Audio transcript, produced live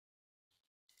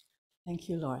Thank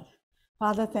you, Lord.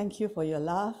 Father, thank you for your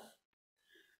love.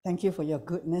 Thank you for your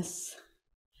goodness.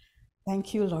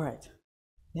 Thank you, Lord,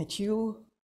 that you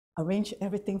arrange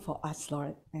everything for us,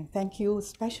 Lord. And thank you,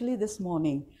 especially this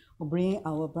morning, for bringing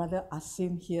our brother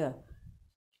Asim here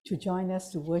to join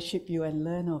us to worship you and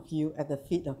learn of you at the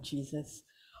feet of Jesus.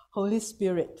 Holy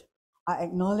Spirit, I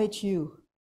acknowledge you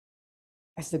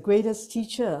as the greatest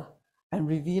teacher and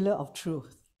revealer of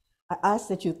truth. I ask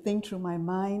that you think through my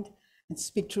mind and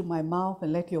speak through my mouth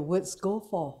and let your words go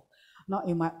forth, not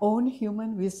in my own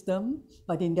human wisdom,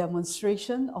 but in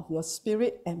demonstration of your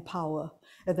spirit and power,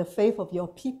 that the faith of your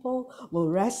people will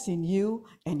rest in you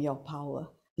and your power.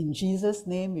 In Jesus'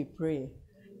 name we pray.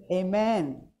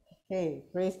 Amen. Okay,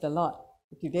 praise the Lord.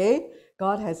 Today,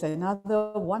 God has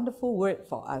another wonderful word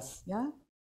for us. Yeah.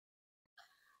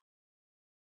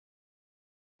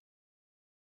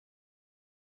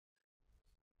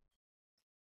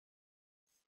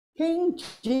 King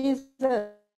Jesus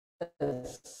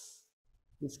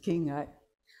is king, right?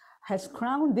 Has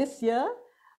crowned this year.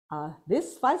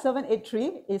 This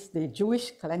 5783 is the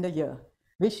Jewish calendar year,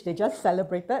 which they just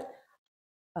celebrated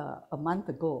a month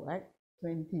ago, right?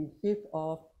 25th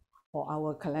of, for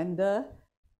our calendar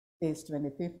is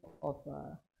 25th of,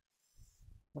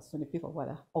 what's 25th of what?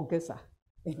 August.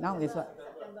 Now is what?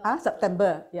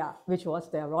 September, yeah, which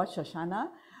was their Rosh Hashanah.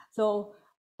 So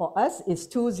for us, it's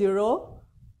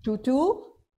 2022,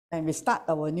 and we start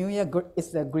our new year.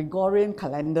 It's the Gregorian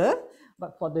calendar,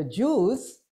 but for the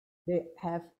Jews, they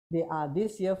are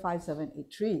this year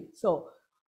 5783. So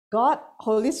God,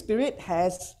 Holy Spirit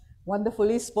has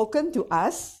wonderfully spoken to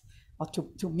us, or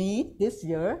to me this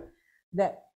year,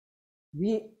 that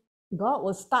God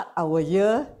will start our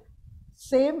year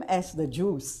same as the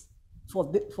Jews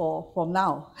from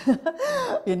now.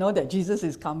 You know that Jesus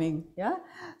is coming. Yeah.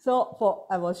 So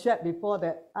I was shared before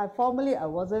that I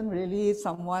wasn't really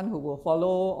someone who will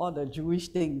follow all the Jewish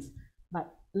things,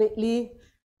 but lately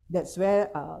that's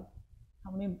where how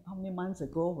many months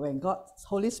ago when God's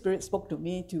Holy Spirit spoke to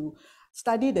me to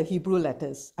study the Hebrew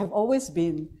letters. I've always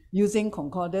been using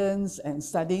concordance and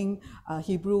studying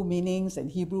Hebrew meanings and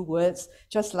Hebrew words,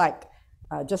 just like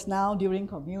just now during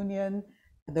communion,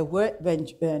 the word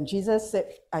when Jesus said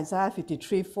Isaiah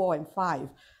 53, 4 and 5,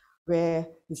 where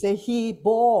he said he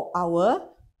bore our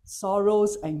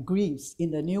sorrows and griefs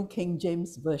in the New King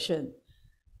James Version.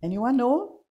 Anyone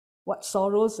know what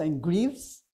sorrows and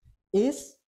griefs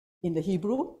is in the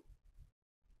Hebrew?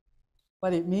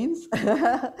 What it means?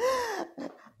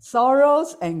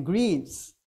 Sorrows and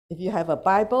griefs. If you have a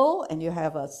Bible and you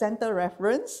have a center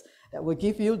reference that will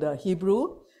give you the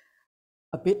Hebrew,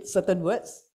 a bit certain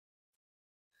words,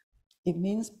 it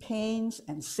means pains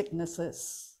and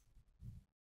sicknesses.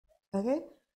 Okay?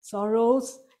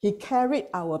 Sorrows, he carried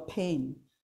our pain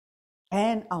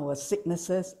and our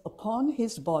sicknesses upon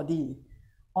his body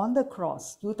on the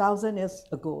cross 2000 years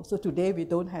ago. So today we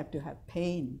don't have to have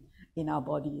pain in our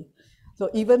body. So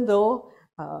even though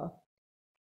a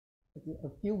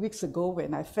few weeks ago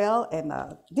when I fell and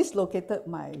dislocated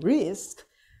my wrist,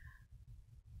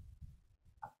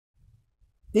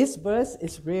 this burst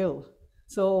is real.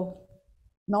 So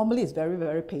normally it's very,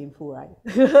 very painful, right?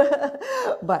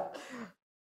 But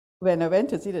when I went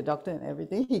to see the doctor and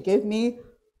everything, he gave me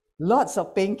lots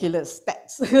of painkillers,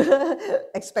 stats,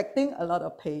 expecting a lot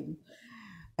of pain.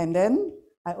 And then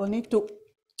I only took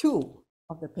 2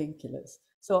 of the painkillers.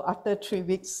 So after 3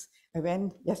 weeks, I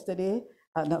went yesterday,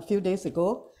 a few days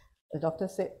ago, the doctor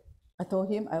said, I told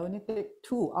him I only take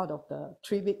 2 out of the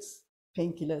 3 weeks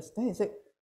painkillers. Then he said,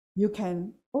 you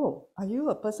can, are you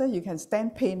a person you can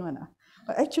stand pain one?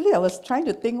 But actually I was trying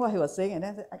to think what he was saying, and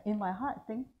then in my heart I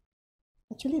think,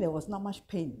 actually there was not much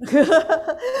pain,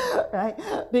 right?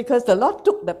 Because the Lord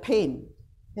took the pain.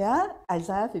 Yeah,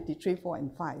 Isaiah 53, 4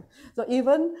 and 5. So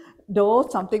even though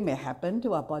something may happen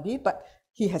to our body, but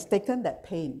he has taken that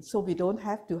pain, so we don't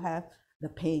have to have the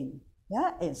pain.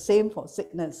 Yeah, and same for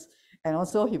sickness. And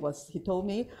also he told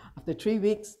me after 3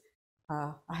 weeks,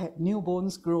 I had new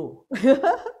bones grow.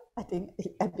 I think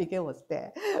Abigail was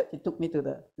there. She took me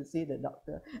to see the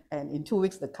doctor, and in 2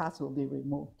 weeks the cast will be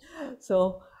removed.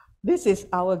 So this is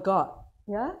our God.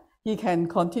 Yeah, he can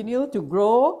continue to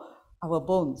grow our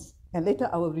bones. And later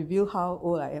I will reveal how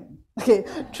old I am. Okay,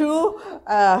 through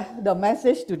the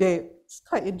message today, it's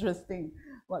quite interesting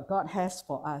what God has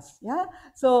for us. Yeah,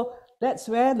 so that's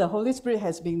where the Holy Spirit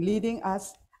has been leading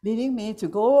me to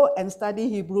go and study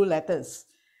Hebrew letters.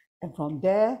 And from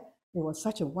there was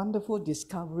such a wonderful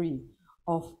discovery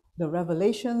of the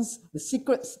revelations, the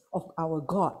secrets of our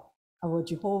God, our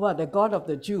Jehovah, the God of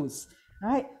the Jews,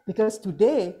 right? Because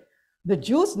today, the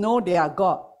Jews know they are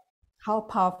God, how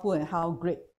powerful and how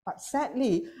great. But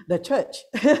sadly, the church,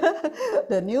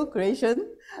 the new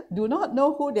creation, do not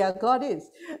know who their God is.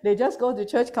 They just go to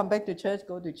church, come back to church,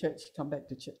 go to church, come back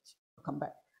to church, come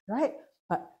back, right?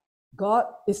 But God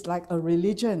is like a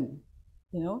religion,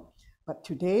 you know. But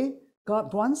today,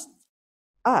 God wants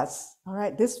us, all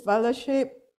right, this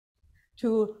fellowship,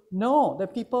 to know the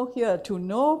people here, to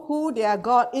know who their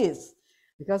God is.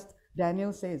 Because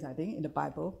Daniel says, I think in the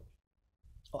Bible,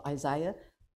 or Isaiah,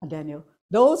 Daniel,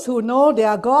 those who know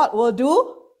their God will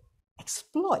do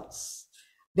exploits.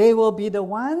 They will be the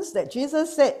ones that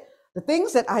Jesus said, the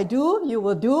things that I do, you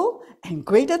will do, and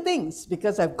greater things,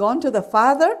 because I've gone to the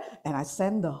Father and I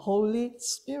send the Holy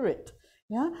Spirit.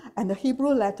 Yeah, and the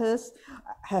Hebrew letters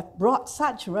have brought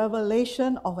such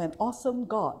revelation of an awesome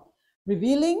God,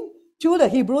 revealing to the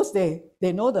Hebrews, they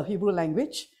know the Hebrew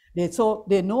language, so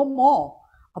they know more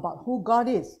about who God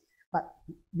is. But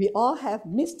we all have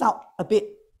missed out a bit,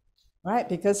 right?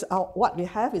 Because what we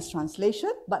have is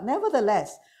translation. But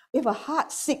nevertheless, if a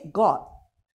heart seek God,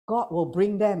 God will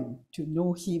bring them to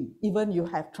know Him. Even you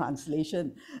have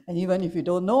translation, and even if you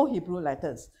don't know Hebrew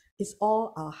letters, it's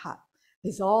all our heart.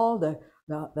 It's all the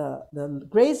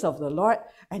grace of the Lord.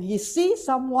 And He sees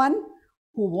someone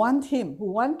who want Him,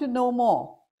 who want to know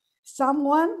more.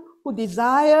 Someone who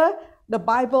desire the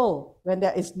Bible when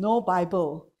there is no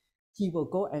Bible. He will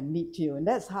go and meet you. And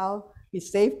that's how He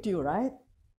saved you, right?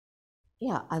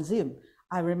 Yeah, Azim.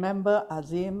 I remember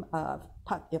Azim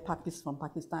from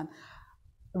Pakistan.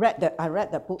 I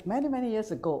read that book many, many years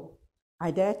ago.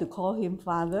 I dare to call him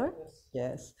father.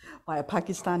 Yes, by a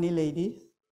Pakistani lady.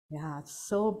 Yeah,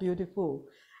 so beautiful.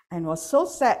 And was so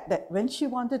sad that when she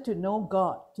wanted to know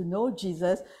God, to know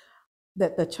Jesus,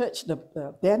 that the church,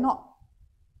 dare not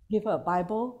give her a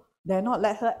Bible, dare not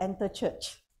let her enter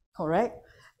church. Correct?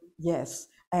 Yes.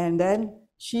 And then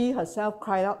she herself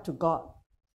cried out to God.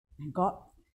 And God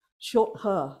showed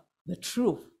her the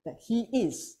truth that He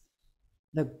is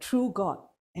the true God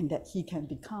and that He can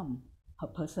become her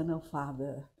personal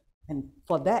father. And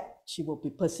for that, she will be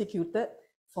persecuted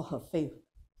for her faith.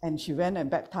 And she went and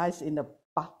baptized in the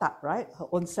bathtub, right? Her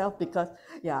own self, because,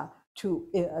 yeah,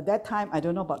 at that time, I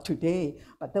don't know about today,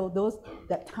 but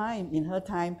that time, in her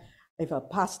time, if a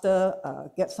pastor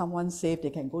gets someone saved, they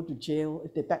can go to jail.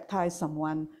 If they baptize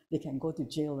someone, they can go to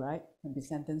jail, right? Can be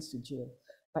sentenced to jail.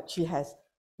 But she has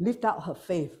lived out her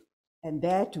faith and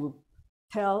dare to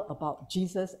tell about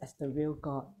Jesus as the real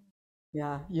God.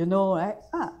 Yeah, you know, right?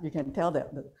 You can tell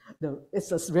that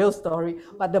it's a real story.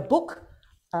 But the book,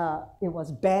 it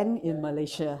was banned in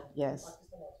Malaysia. Yes,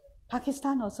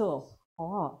 Pakistan also.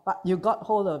 Oh, but you got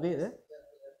hold of it. Eh?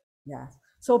 Yeah,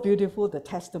 so beautiful, the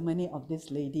testimony of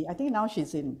this lady. I think now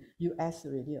she's in US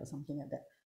already or something like that.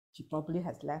 She probably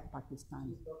has left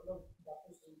Pakistan.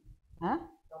 Huh?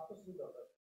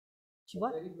 She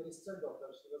what? Very minister's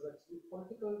daughter. She was actually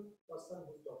political person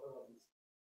whose daughter was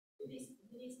this.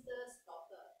 Minister's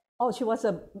daughter. Oh, she was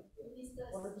a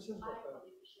politician's daughter.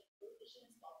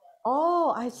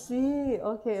 Oh, I see.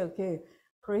 Okay.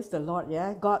 Praise the Lord.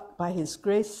 Yeah, God by His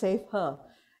grace saved her.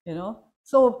 You know,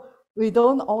 so we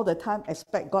don't all the time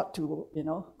expect God to,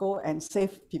 go and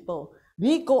save people.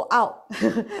 We go out,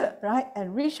 right,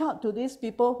 and reach out to these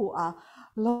people who are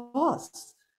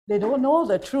lost. They don't know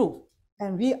the truth.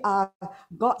 And we are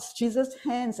God's, Jesus'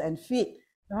 hands and feet,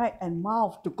 right, and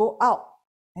mouth to go out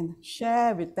and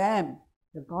share with them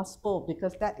the gospel,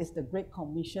 because that is the Great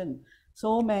Commission.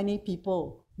 So many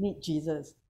people need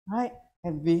Jesus, right?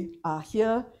 And we are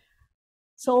here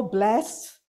so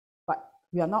blessed, but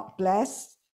we are not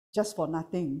blessed just for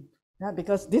nothing, right?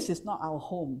 Because this is not our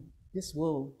home, this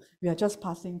world. We are just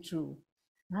passing through,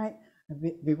 right? And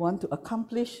we want to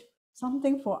accomplish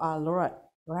something for our Lord,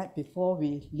 right, before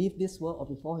we leave this world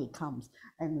or before He comes.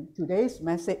 And today's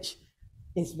message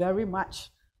is very much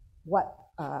what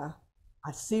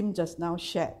Asim just now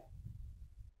shared.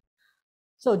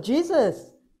 So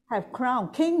Jesus have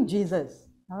crowned King Jesus,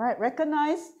 all right,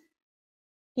 recognize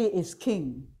He is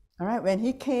King, all right. When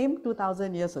He came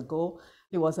 2,000 years ago,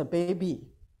 He was a baby,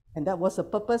 and that was the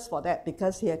purpose for that,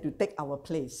 because He had to take our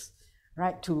place,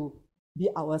 right, to be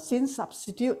our sin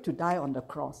substitute, to die on the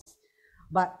cross.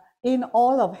 But in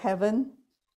all of heaven,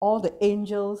 all the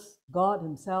angels, God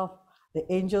Himself,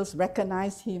 the angels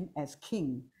recognize Him as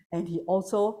King, and He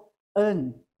also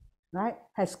earned, right,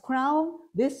 has crowned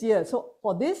this year. So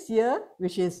for this year,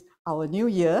 which is our new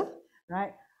year,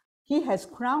 right, He has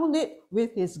crowned it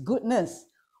with His goodness.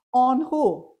 On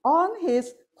who? On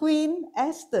His Queen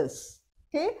Esther's.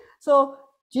 Okay, so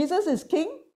Jesus is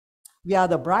King. We are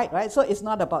the bride, right? So it's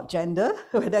not about gender,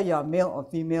 whether you are male or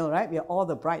female, right? We are all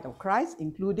the bride of Christ,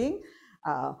 including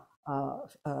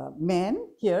man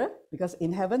here, because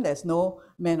in heaven there's no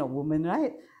man or woman,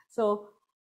 right? So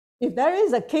if there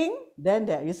is a king, then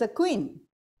there is a queen.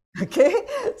 Okay,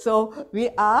 so we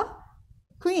are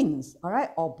queens, all right,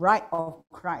 or bride of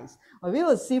Christ. But we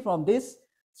will see from this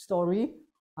story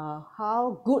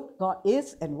how good God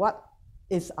is and what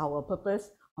is our purpose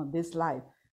on this life.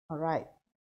 All right.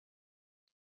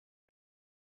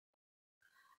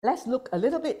 Let's look a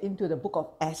little bit into the book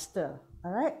of Esther.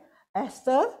 All right,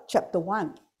 Esther chapter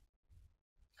 1.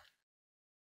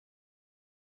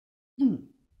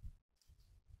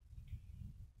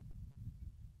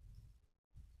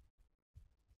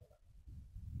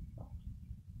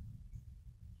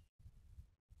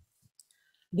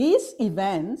 These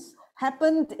events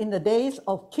happened in the days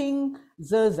of King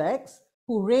Xerxes,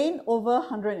 who reigned over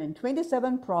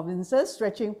 127 provinces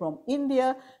stretching from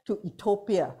India to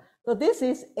Ethiopia. So this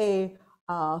is a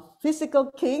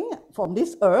physical king from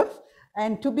this earth,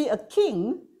 and to be a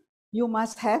king, you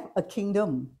must have a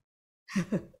kingdom.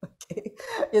 Okay,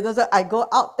 you know, so I go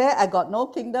out there, I got no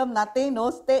kingdom, nothing,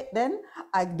 no state, then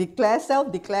I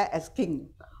self-declare as king.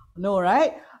 No,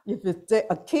 right? If you say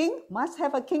a king must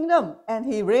have a kingdom, and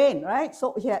he reigned, right?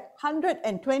 So he had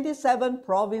 127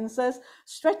 provinces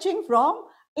stretching from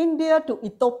India to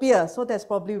Ethiopia. So that's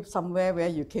probably somewhere where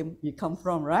you come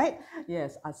from, right?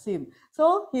 Yes, Asim.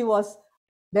 So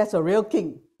that's a real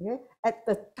king. Okay? At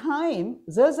the time,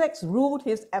 Xerxes ruled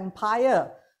his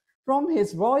empire from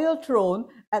his royal throne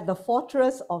at the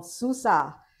fortress of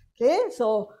Susa. Okay,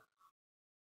 so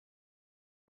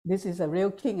this is a real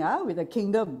king with a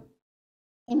kingdom.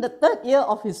 In the 3rd year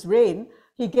of his reign,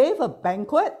 he gave a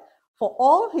banquet for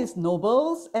all his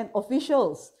nobles and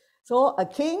officials. So a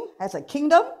king has a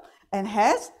kingdom and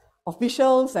has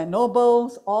officials and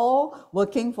nobles all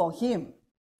working for him.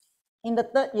 In the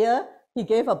 3rd year, he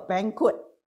gave a banquet.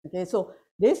 Okay, so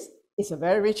this is a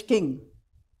very rich king.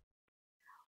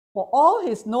 For all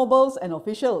his nobles and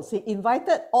officials, he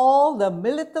invited all the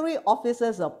military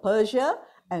officers of Persia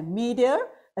and Media,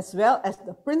 as well as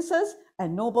the princes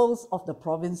and nobles of the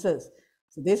provinces.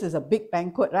 So this is a big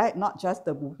banquet, right? Not just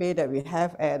the buffet that we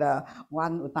have at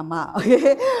One Utama.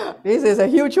 Okay, this is a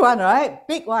huge one, right?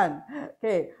 Big one.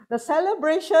 Okay, the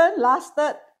celebration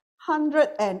lasted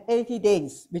 180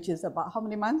 days, which is about how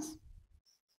many months?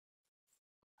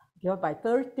 Divided by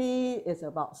 30 is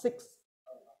about 6.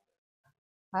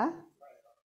 Huh?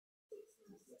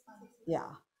 Yeah,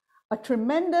 a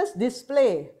tremendous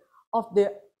display of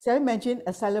the. Can you imagine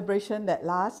a celebration that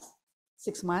lasts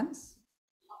 6 months?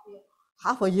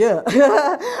 Half a year.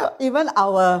 Even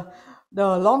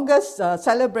the longest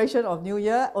celebration of New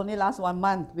Year only lasts 1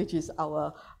 month, which is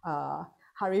our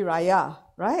Hari Raya,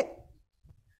 right?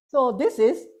 So this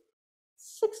is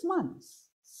 6 months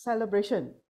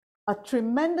celebration. A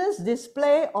tremendous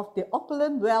display of the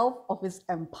opulent wealth of his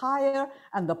empire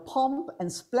and the pomp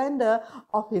and splendor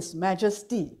of his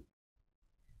majesty.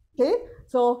 Okay,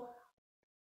 so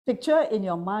picture in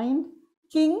your mind,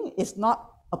 king is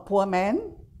not a poor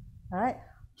man, all right?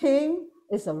 King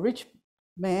is a rich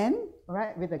man, all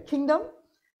right, with a kingdom.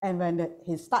 And when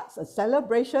he starts a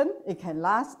celebration, it can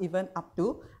last even up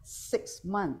to 6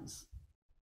 months.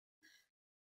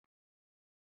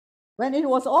 When it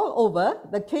was all over,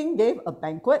 the king gave a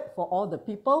banquet for all the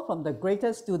people, from the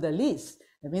greatest to the least.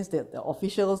 That means the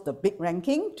officials, the big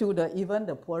ranking, to even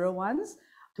the poorer ones,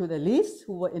 to the least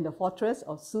who were in the fortress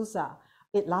of Susa.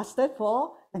 It lasted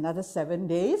for another 7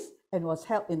 days and was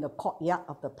held in the courtyard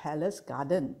of the palace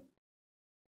garden.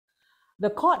 The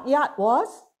courtyard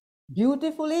was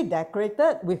beautifully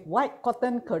decorated with white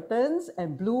cotton curtains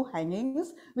and blue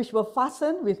hangings, which were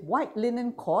fastened with white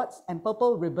linen cords and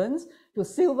purple ribbons to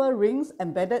silver rings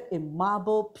embedded in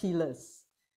marble pillars.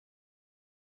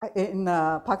 In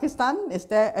Pakistan, is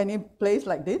there any place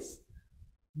like this?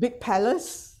 Big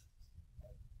palace?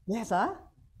 Yes,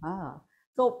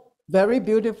 so very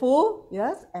beautiful,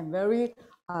 yes, and very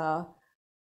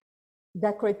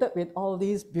decorated with all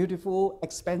these beautiful,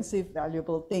 expensive,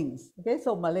 valuable things. Okay,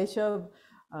 so Malaysia,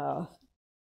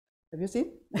 have you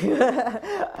seen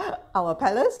our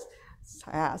palace?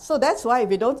 So that's why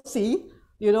if you don't see,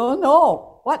 you don't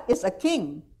know what is a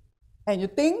king. And you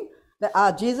think that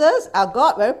Jesus, our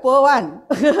God, very poor one.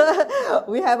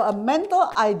 We have a mental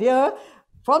idea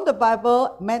from the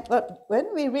Bible.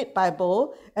 When we read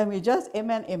Bible and we just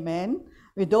amen, amen,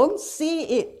 we don't see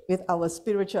it with our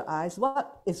spiritual eyes.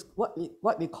 What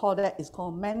we call that is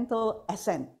called mental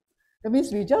assent. That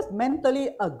means we just mentally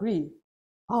agree.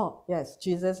 Oh, yes,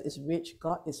 Jesus is rich,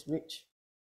 God is rich.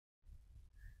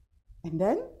 And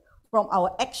then from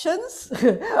our actions,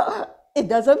 it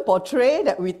doesn't portray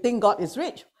that we think God is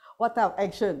rich. What type of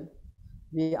action?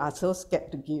 we are so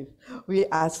scared to give. We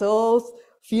are so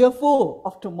fearful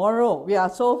of tomorrow. We are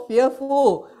so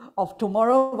fearful of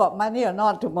tomorrow got money or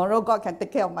not, tomorrow God can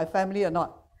take care of my family or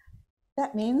not.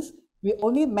 That means we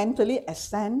only mentally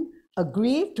assent,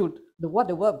 agree to what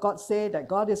the word of God say, that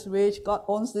God is rich, God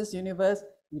owns this universe.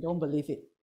 We don't believe it.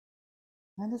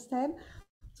 Understand?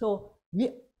 So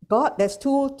God, there's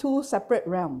two separate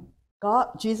realms.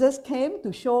 Jesus came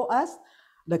to show us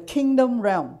the kingdom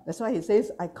realm. That's why he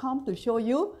says, I come to show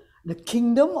you the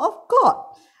kingdom of God.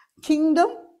 Kingdom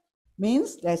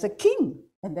means there's a king,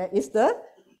 and there is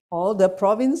all the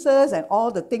provinces and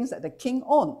all the things that the king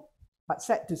owns. But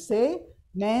sad to say,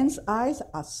 man's eyes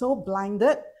are so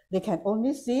blinded, they can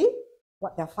only see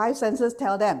what their five senses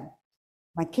tell them.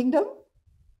 My kingdom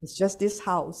is just this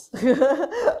house,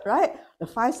 right? The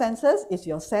five senses is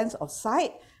your sense of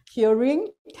sight, hearing,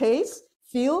 taste,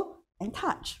 feel, and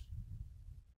touch,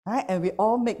 right? And we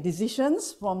all make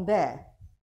decisions from there,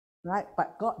 right?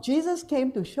 But Jesus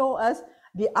came to show us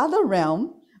the other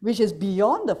realm, which is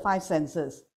beyond the five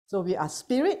senses. So we are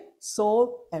spirit,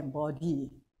 soul, and body,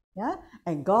 yeah?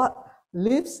 And God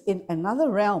lives in another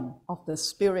realm of the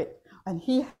spirit. And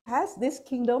he has this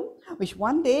kingdom, which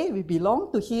one day we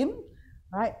belong to him,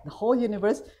 right? The whole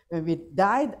universe. When we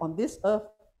died on this earth,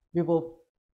 we will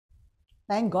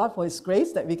thank God for his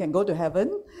grace that we can go to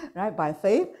heaven, right? By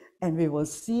faith. And we will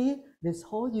see this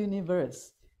whole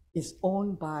universe is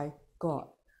owned by God.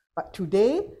 But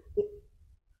today,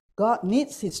 God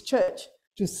needs his church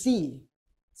to see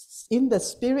in the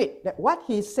spirit that what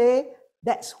he say,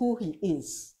 that's who he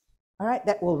is. All right,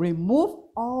 that will remove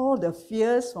all the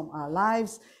fears from our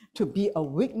lives to be a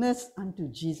witness unto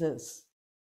Jesus,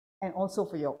 and also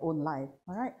for your own life.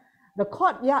 All right, the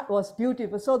courtyard was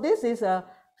beautiful. So this is a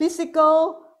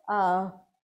physical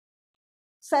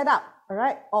setup. All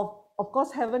right, of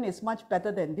course, heaven is much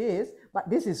better than this, but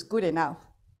this is good enough,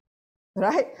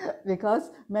 right? Because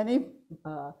many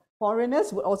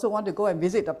foreigners would also want to go and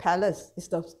visit the palace. It's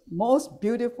the most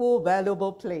beautiful,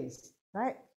 valuable place,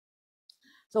 right?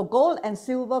 So gold and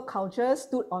silver couches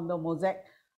stood on the mosaic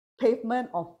pavement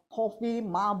of porphyry,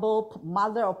 marble,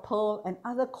 mother of pearl, and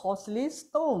other costly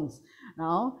stones.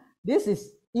 Now, this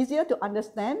is easier to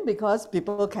understand because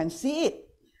people can see it.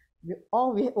 We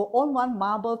own one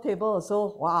marble table,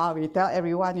 so wow, we tell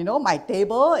everyone, you know, my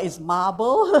table is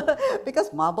marble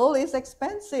because marble is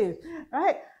expensive,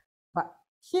 right? But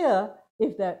here,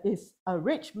 if there is a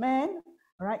rich man,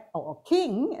 right, or a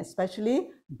king,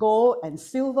 especially, gold and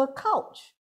silver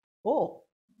couch. Oh,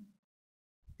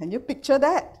 can you picture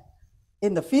that?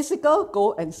 In the physical,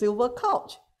 gold and silver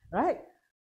couch, right?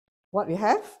 What we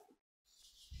have?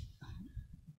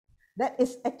 That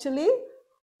is actually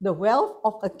the wealth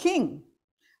of a king.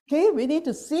 Okay, we need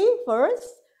to see first,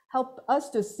 help us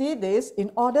to see this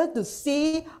in order to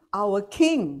see our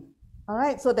king. All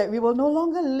right, so that we will no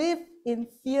longer live in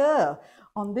fear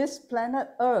on this planet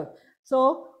Earth.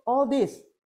 So all these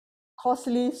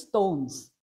costly stones.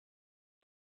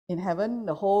 In heaven,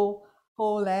 the whole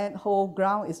land, whole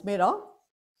ground is made of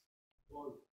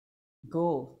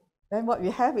gold. Then what we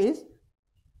have is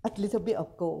a little bit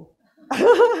of gold.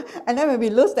 And then when we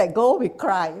lose that gold, we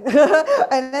cry.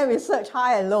 And then we search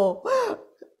high and low.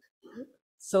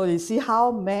 So you see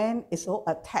how man is so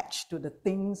attached to the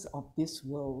things of this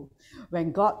world.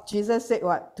 When Jesus said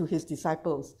what to his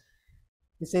disciples?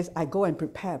 He says, I go and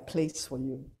prepare a place for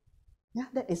you. Yeah,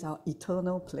 that is our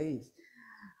eternal place.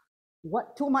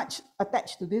 What too much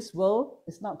attached to this world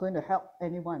is not going to help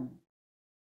anyone.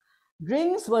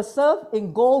 Drinks were served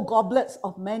in gold goblets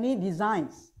of many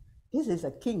designs. This is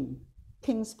a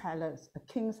king's palace, a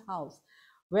king's house,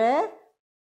 where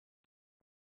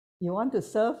you want to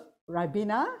serve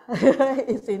Ribena,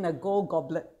 it's in a gold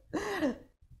goblet.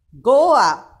 Gold,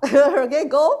 okay,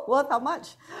 gold, worth how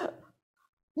much?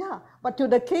 Yeah, but to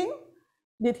the king,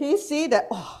 did he see that,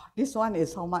 oh, this one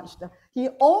is how much? He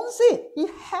owns it. He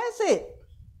has it.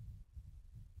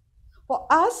 For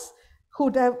us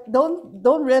who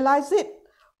don't realize it,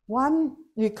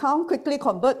 you can't quickly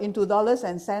convert into dollars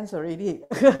and cents already.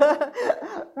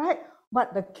 Right?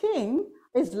 But the king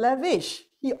is lavish.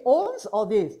 He owns all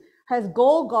this. Has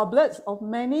gold goblets of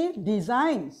many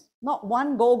designs. Not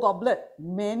one gold goblet,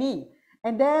 many.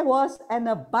 And there was an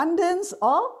abundance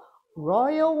of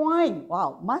royal wine.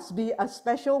 Wow, must be a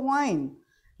special wine.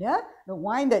 Yeah, the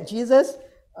wine that Jesus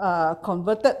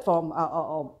converted from,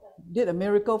 did a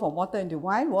miracle from water into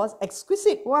wine was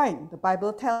exquisite wine. The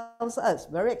Bible tells us,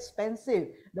 very expensive,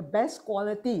 the best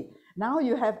quality. Now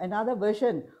you have another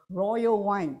version, royal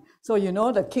wine. So you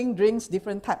know the king drinks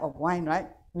different type of wine, right?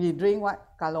 We drink what?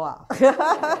 Kaloa.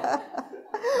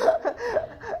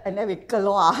 and then we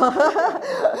keluar.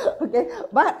 Okay,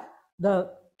 but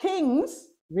the kings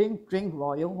drink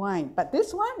royal wine. But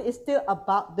this one is still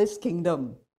about this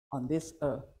kingdom on this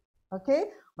earth. Okay,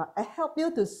 but I help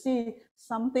you to see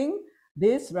something,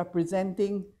 this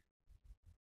representing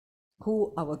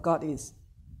who our God is.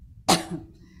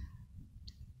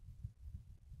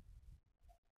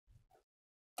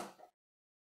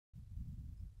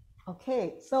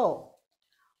 Okay, so,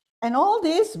 and all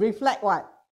this reflect what?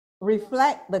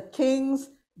 Reflect the king's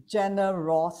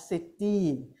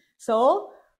generosity.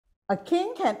 So, a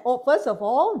king can, first of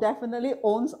all, definitely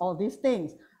owns all these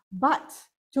things. But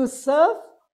to serve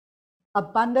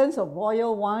abundance of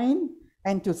royal wine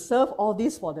and to serve all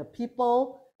this for the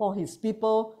people, for his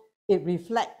people, it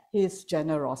reflects his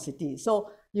generosity.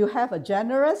 So you have a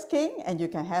generous king and you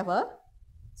can have a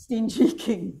stingy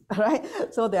king, all right?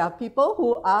 So there are people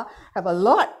who have a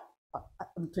lot.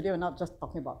 Today we're not just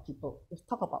talking about people, let's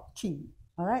talk about king,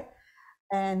 all right?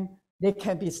 And they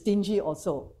can be stingy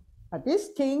also. But this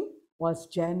king was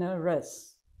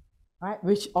generous, right?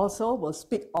 Which also will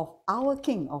speak of our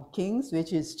King of Kings,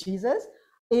 which is Jesus,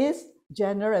 is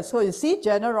generous. So you see,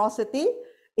 generosity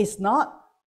is not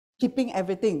keeping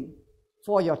everything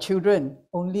for your children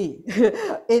only.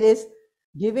 It is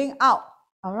giving out,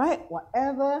 all right,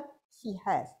 whatever he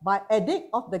has. By edict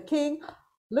of the king,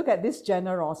 look at this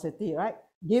generosity, right?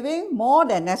 Giving more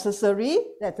than necessary,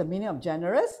 that's the meaning of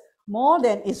generous, more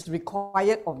than is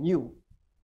required of you.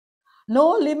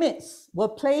 No limits were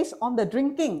placed on the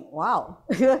drinking. Wow.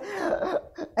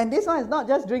 And this one is not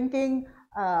just drinking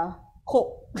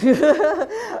Coke.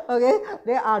 Okay,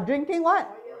 they are drinking what?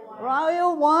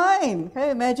 Royal wine. Can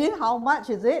you imagine how much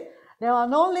is it? There are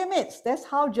no limits. That's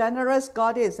how generous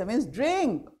God is. That means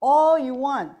drink all you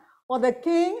want. For the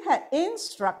king had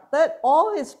instructed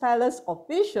all his palace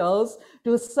officials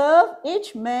to serve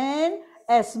each man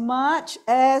as much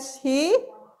as he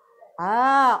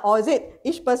or is it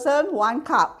each person 1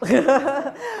 cup?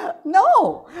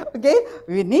 No. Okay,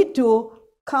 we need to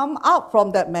come out from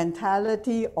that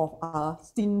mentality of a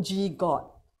stingy God.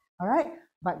 All right,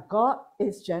 but God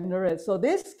is generous. So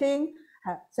this king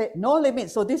said no limit.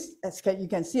 So this, you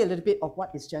can see a little bit of what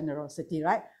is generosity,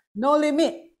 right? No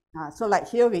limit. So like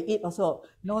here we eat also,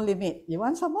 no limit. You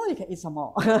want some more, you can eat some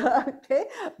more. Okay,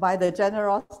 by the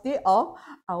generosity of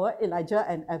our Elijah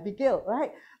and Abigail,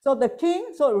 right? So the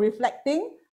king, so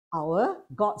reflecting our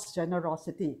God's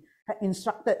generosity, had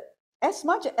instructed as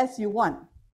much as you want.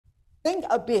 Think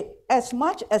a bit, as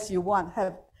much as you want.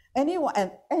 Have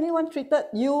anyone treated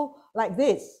you like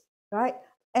this, right?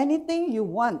 Anything you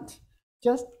want,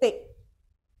 just take.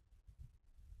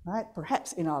 Right?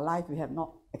 Perhaps in our life we have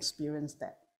not experienced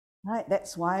that. Right?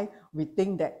 That's why we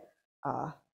think that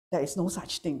there is no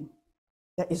such thing.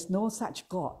 There is no such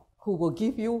God who will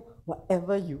give you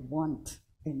whatever you want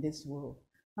in this world.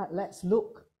 But let's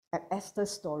look at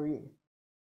Esther's story.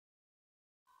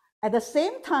 At the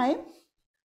same time,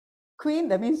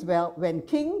 that means, well, when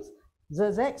King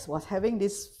Xerxes was having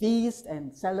this feast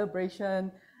and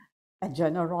celebration and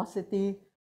generosity,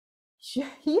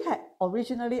 he had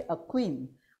originally a queen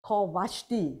called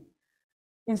Vashti.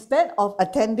 Instead of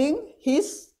attending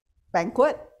his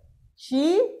banquet,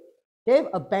 she gave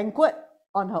a banquet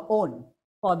on her own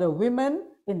for the women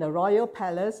in the royal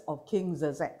palace of King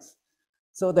Xerxes.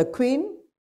 So the queen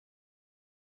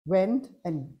went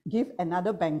and gave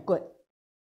another banquet.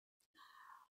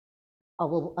 I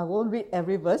won't read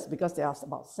every verse because there are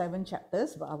about 7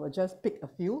 chapters, but I will just pick a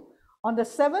few. On the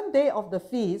 7th day of the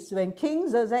feast, when King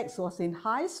Xerxes was in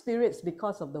high spirits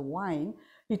because of the wine,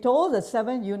 he told the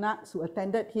 7 eunuchs who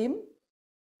attended him,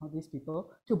 all these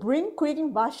people, to bring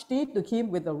Queen Vashti to him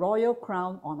with a royal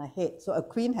crown on her head. So a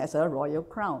queen has a royal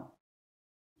crown.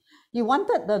 He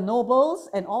wanted the nobles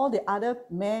and all the other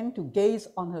men to gaze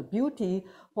on her beauty,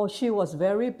 for she was a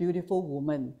very beautiful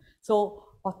woman. So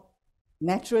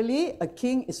naturally, a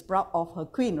king is proud of her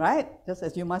queen, right? Just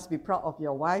as you must be proud of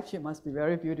your wife, she must be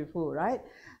very beautiful, right?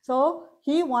 So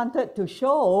he wanted to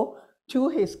show to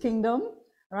his kingdom,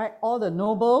 right, all the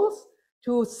nobles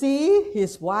to see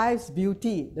his wife's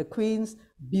beauty, the queen's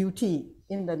beauty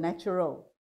in the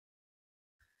natural.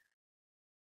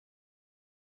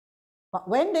 But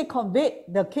when they conveyed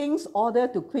the king's order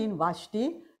to Queen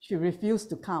Vashti, she refused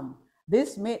to come.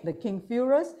 This made the king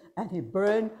furious and he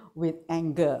burned with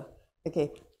anger.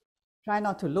 Okay, try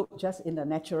not to look just in the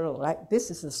natural, right? This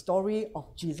is the story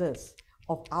of Jesus,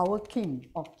 of our King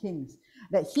of Kings,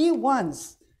 that he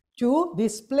wants to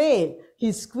display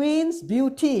his queen's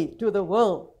beauty to the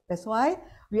world. That's why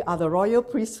we are the royal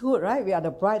priesthood, right? We are the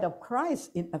bride of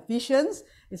Christ. In Ephesians,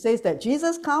 it says that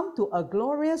Jesus came to a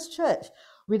glorious church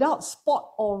without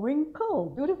spot or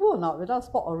wrinkle. Beautiful or not? Without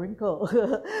spot or wrinkle.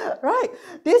 Right?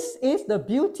 This is the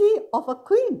beauty of a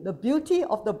queen, the beauty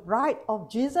of the bride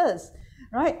of Jesus.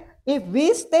 Right? If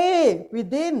we stay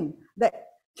within the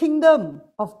kingdom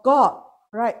of God,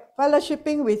 right,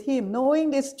 fellowshipping with Him,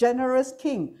 knowing this generous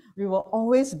King, we will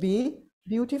always be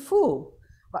beautiful.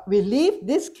 But we leave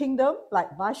this kingdom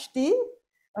like Vashti,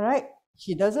 all right?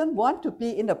 She doesn't want to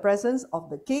be in the presence of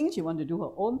the king. She wants to do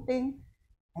her own thing.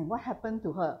 And what happened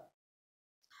to her?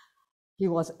 He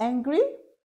was angry.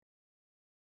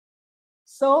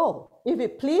 So if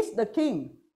it pleased the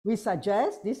king, we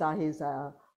suggest, these are his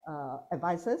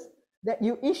advices, that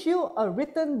you issue a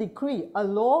written decree, a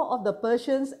law of the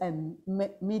Persians and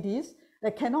Medes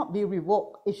that cannot be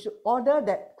revoked. It should order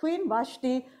that Queen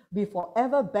Vashti be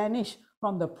forever banished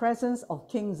from the presence of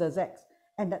King Xerxes,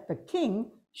 and that the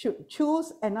king should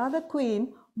choose another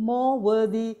queen more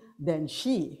worthy than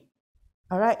she.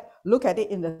 All right, look at it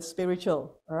in the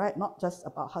spiritual, all right, not just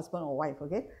about husband or wife,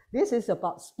 okay? This is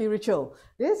about spiritual.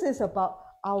 This is about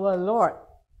our Lord,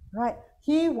 right?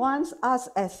 He wants us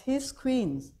as His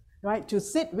queens, right, to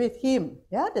sit with Him.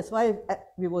 Yeah, that's why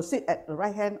we will sit at the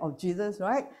right hand of Jesus,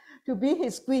 right? To be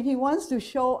His queen. He wants to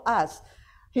show us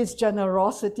His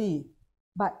generosity.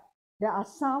 But there are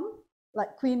some,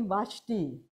 like Queen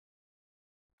Vashti,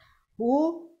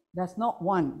 who does not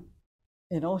want,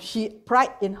 she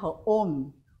pride in her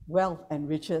own wealth and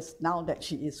riches now that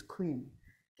she is queen.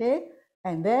 Okay?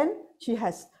 And then she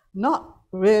has not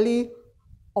really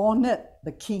honored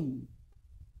the king.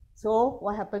 So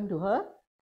what happened to her?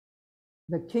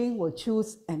 The king will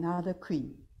choose another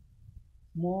queen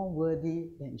more worthy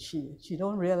than she. She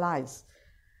don't realize,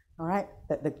 all right,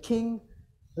 that the king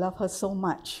loved her so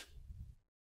much.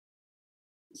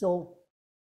 So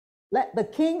let the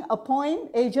king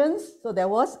appoint agents. So there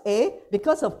was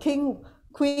because of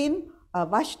Queen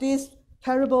Vashti's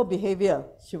terrible behavior,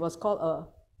 she was called a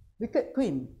wicked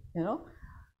queen,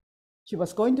 She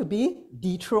was going to be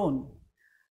dethroned.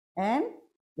 And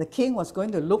the king was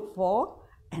going to look for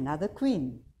another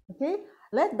queen. Okay?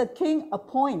 Let the king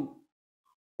appoint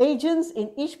agents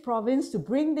in each province to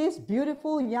bring these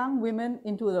beautiful young women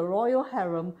into the royal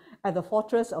harem at the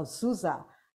fortress of Susa.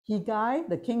 Hegai,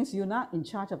 the king's eunuch in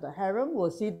charge of the harem,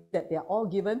 will see that they are all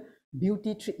given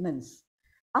beauty treatments.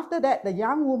 After that, the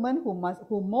young woman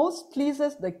who most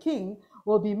pleases the king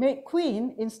will be made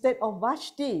queen instead of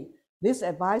Vashti. This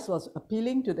advice was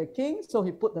appealing to the king, so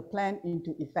he put the plan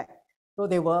into effect. So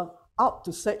they were out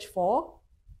to search for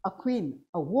a queen,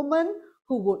 a woman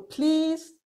who would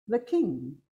please the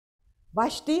king.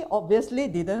 Vashti obviously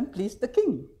didn't please the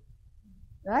king,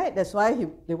 right? That's why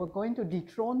they were going to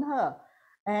dethrone her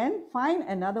and find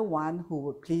another one who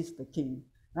would please the king,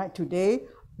 right? Today,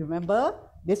 remember,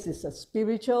 this is a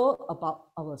spiritual, about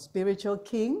our spiritual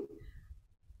king.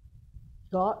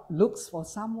 God looks for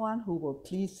someone who will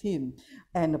please Him.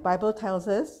 And the Bible tells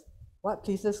us what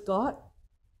pleases God?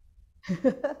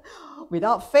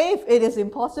 Without faith, it is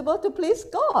impossible to please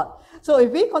God. So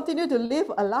if we continue to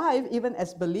live a life, even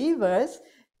as believers,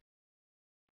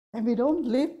 and we don't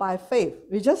live by faith,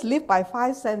 we just live by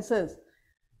five senses,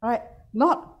 right?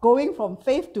 Not going from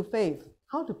faith to faith,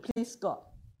 how to please God,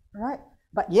 right?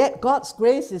 But yet God's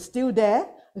grace is still there.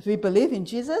 If we believe in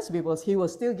Jesus, He will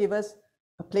still give us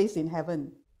a place in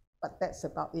heaven. But that's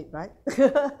about it, right?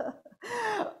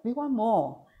 We want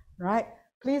more, right?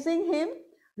 Pleasing Him,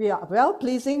 we are well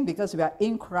pleasing because we are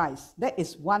in Christ. That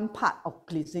is one part of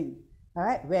pleasing, all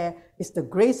right? Where it's the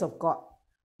grace of God.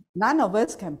 None of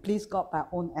us can please God by our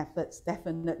own efforts,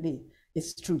 definitely.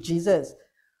 It's through Jesus.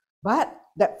 But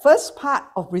that first part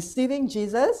of receiving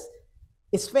Jesus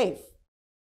is faith.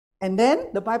 And then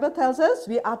the Bible tells us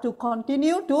we are to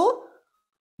continue to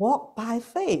walk by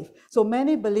faith. So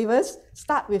many believers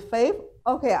start with faith.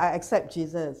 Okay, I accept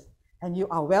Jesus. And you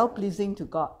are well pleasing to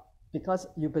God because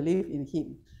you believe in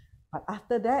Him. But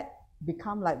after that,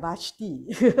 become like Vashti.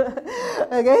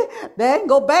 Okay? Then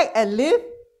go back and live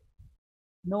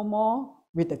no more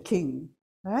with the king.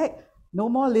 All right? No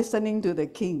more listening to the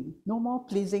king. No more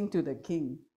pleasing to the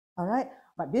king. All right?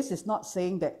 But this is not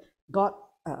saying that God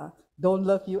don't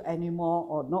love you anymore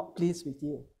or not pleased with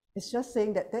you. It's just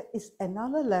saying that there is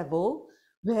another level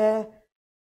where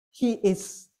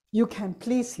you can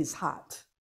please His heart.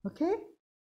 Okay?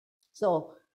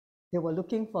 So they were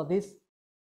looking for this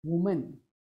woman.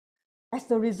 As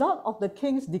the result of the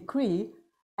king's decree,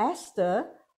 Esther,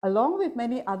 along with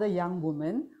many other young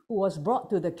women, who was brought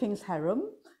to the king's harem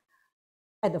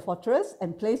at the fortress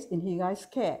and placed in Hegai's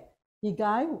care.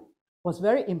 Hegai was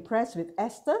very impressed with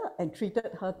Esther and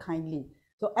treated her kindly.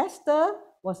 So Esther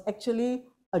was actually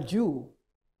a Jew,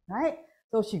 right?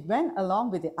 So she went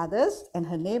along with the others, and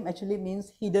her name actually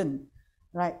means hidden,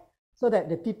 right? So that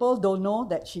the people don't know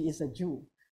that she is a Jew.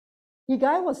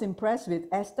 Hegai was impressed with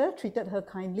Esther, treated her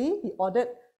kindly. He ordered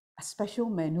a special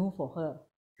menu for her.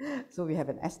 So we have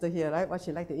an Esther here, right? What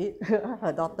she like to eat?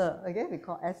 Her daughter, okay? We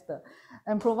call Esther.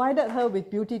 And provided her with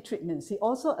beauty treatments. He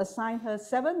also assigned her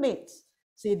 7 maids.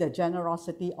 See the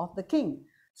generosity of the king.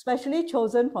 Specially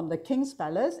chosen from the king's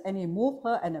palace, and he moved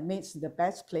her and the maids to the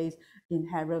best place in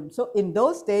harem. So in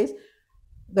those days,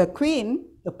 the queen,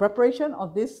 the preparation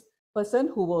of this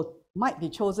person who might be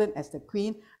chosen as the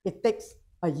queen, it takes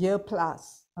a year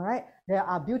plus, all right? There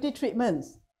are beauty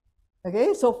treatments,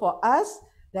 okay? So for us,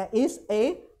 there is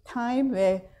a time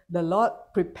where the Lord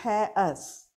prepare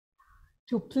us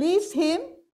to please Him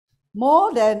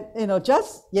more than,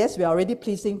 just, yes, we are already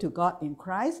pleasing to God in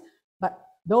Christ, but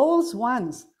those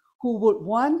ones who would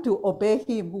want to obey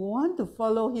Him, who want to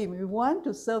follow Him, who want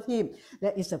to serve Him,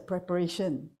 there is a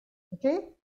preparation, okay?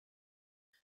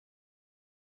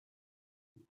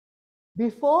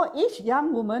 Before each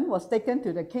young woman was taken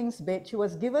to the king's bed, she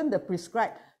was given the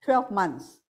prescribed 12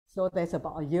 months. So there's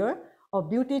about a year of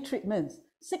beauty treatments,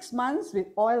 6 months with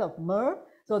oil of myrrh.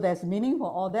 So there's meaning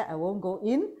for all that. I won't go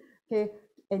into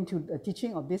the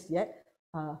teaching of this yet.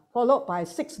 Followed by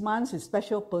 6 months with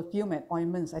special perfume and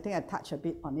ointments. I think I touched a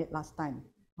bit on it last time.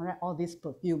 All right, all these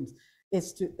perfumes.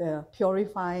 It's to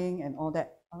purifying and all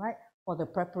that. All right, for the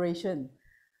preparation.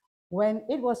 When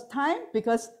it was time,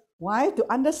 because why?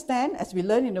 To understand, as we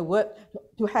learn in the Word,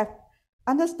 to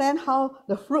understand how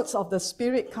the fruits of the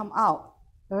Spirit come out.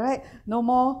 All right, no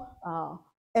more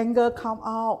anger come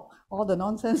out, all the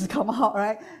nonsense come out.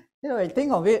 Right?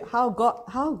 Think of it, how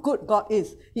good God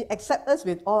is. He accepts us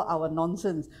with all our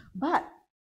nonsense. But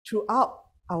throughout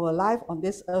our life on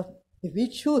this earth, if we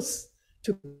choose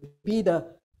to be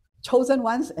the chosen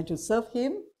ones and to serve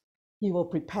Him, He will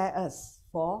prepare us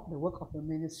for the work of the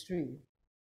ministry.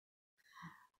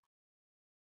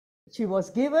 She was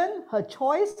given her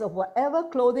choice of whatever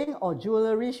clothing or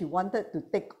jewelry she wanted to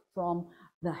take from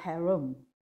the harem.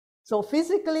 So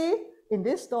physically, in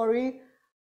this story,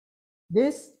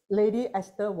 this lady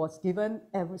Esther was given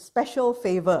a special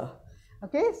favor.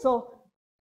 Okay, so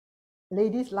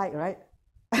ladies like, right?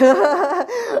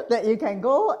 That you can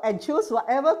go and choose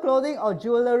whatever clothing or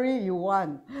jewelry you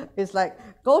want. It's like,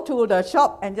 go to the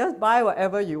shop and just buy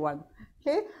whatever you want.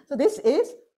 Okay, so this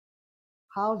is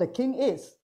how the king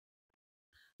is.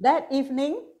 That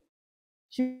evening,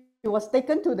 she was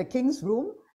taken to the king's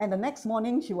room, and the next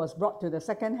morning she was brought to the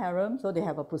second harem. So they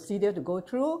have a procedure to go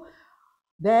through.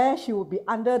 There she would be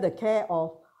under the care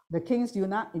of the king's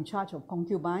eunuch in charge of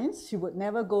concubines. She would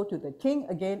never go to the king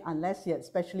again unless he had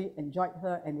specially enjoined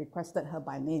her and requested her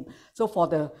by name. So for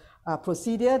the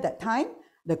procedure that time,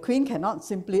 the queen cannot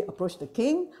simply approach the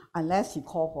king unless he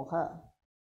called for her.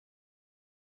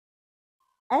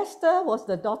 Esther was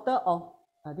the daughter of,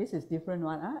 this is different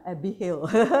one, Abihail,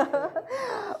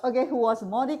 okay, who was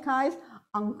Mordecai's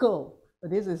uncle. So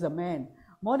this is a man.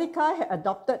 Mordecai had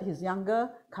adopted his younger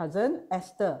cousin,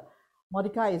 Esther.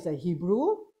 Mordecai is a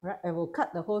Hebrew, right? I will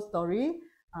cut the whole story,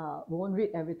 we won't read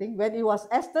everything. When it was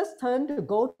Esther's turn to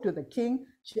go to the king,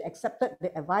 she accepted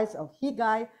the advice of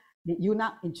Hegai, the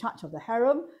eunuch in charge of the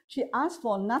harem. She asked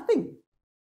for nothing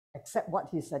except what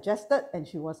he suggested, and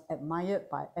she was admired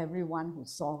by everyone who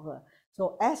saw her.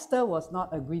 So Esther was not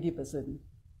a greedy person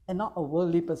and not a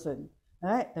worldly person,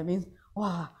 right? That means,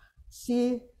 wow,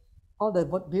 see all the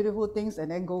beautiful things and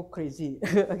then go crazy,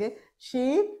 okay?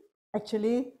 She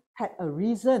actually had a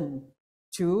reason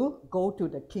to go to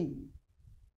the king.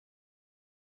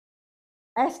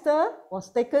 Esther was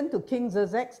taken to King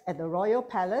Xerxes at the royal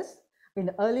palace in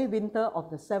the early winter of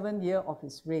the 7th year of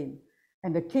his reign.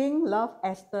 And the king loved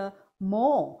Esther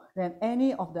more than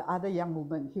any of the other young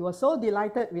women. He was so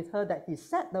delighted with her that he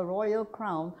set the royal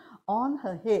crown on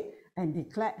her head and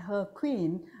declared her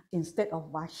queen instead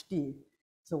of Vashti.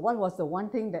 So what was the one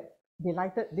thing that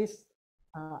delighted this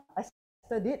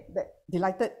Esther did, that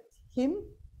delighted him?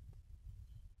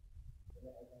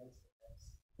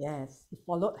 Yes, he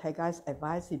followed Haggai's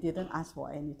advice. He didn't ask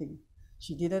for anything.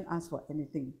 She didn't ask for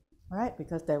anything, right?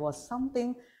 Because there was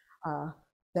something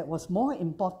that was more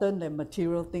important than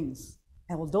material things.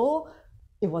 Although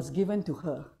it was given to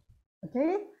her,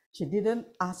 okay? She didn't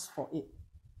ask for it.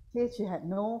 Okay? She had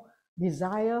no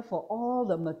desire for all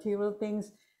the material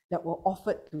things that were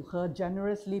offered to her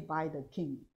generously by the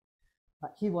king.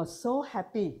 But he was so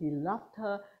happy. He loved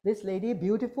her, this lady,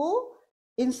 beautiful,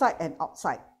 inside and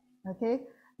outside, okay?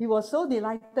 He was so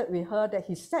delighted with her that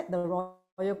he set the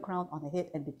royal crown on her head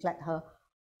and declared her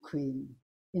queen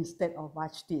instead of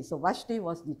Vashti. So Vashti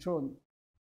was dethroned.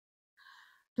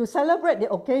 To celebrate the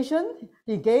occasion,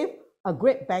 he gave a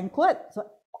great banquet. So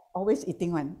always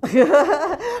eating one.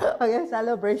 Okay,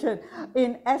 celebration.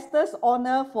 In Esther's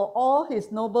honor for all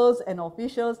his nobles and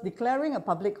officials, declaring a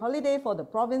public holiday for the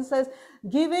provinces,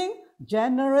 giving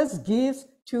generous gifts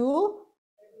to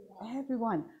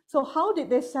everyone. So how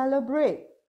did they celebrate?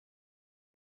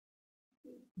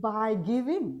 By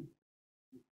giving.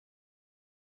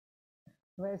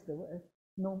 Where's the word?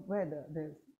 No, where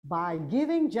the by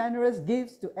giving generous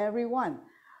gifts to everyone.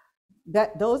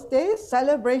 That those days,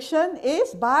 celebration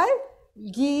is by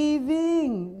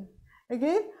giving.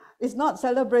 Okay, it's not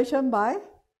celebration by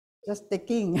just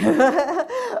taking.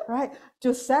 Right?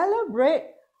 To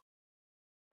celebrate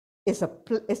is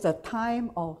a time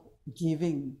of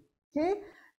giving. Okay,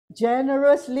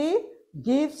 generously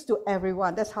gives to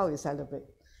everyone. That's how we celebrate.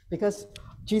 Because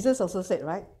Jesus also said,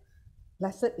 right?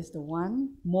 Blessed is the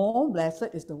one, more blessed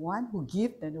is the one who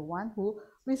gives than the one who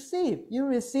receives. You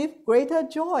receive greater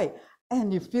joy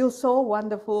and you feel so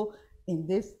wonderful in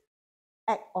this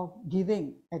act of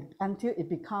giving until it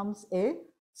becomes a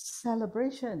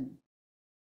celebration.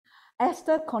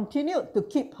 Esther continued to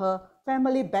keep her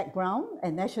family background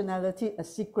and nationality a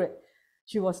secret.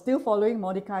 She was still following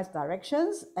Mordecai's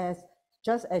directions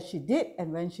just as she did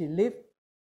and when she lived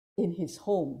in his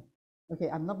home. Okay,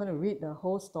 I'm not going to read the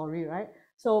whole story, right?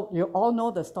 So you all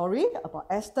know the story about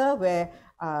Esther where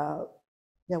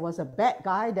there was a bad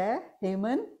guy there,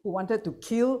 Haman, who wanted to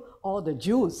kill all the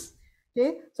Jews.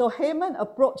 Okay, so Haman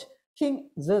approached King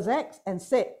Xerxes and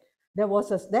said, there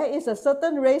is a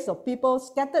certain race of people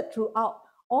scattered throughout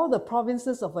all the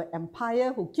provinces of an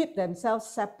empire who keep themselves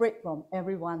separate from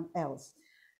everyone else.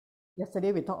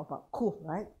 Yesterday we talked about Kush,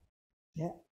 right?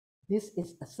 Yeah. This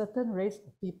is a certain race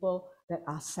of people that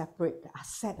are separate, that are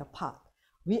set apart.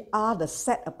 We are the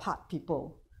set apart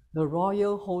people, the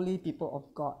royal, holy people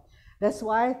of God. That's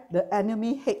why the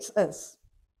enemy hates us,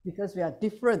 because we are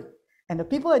different. And the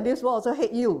people in this world also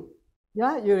hate you.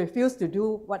 Yeah, you refuse to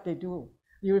do what they do.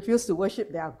 You refuse to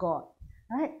worship their God,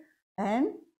 right? And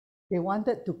they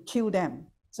wanted to kill them.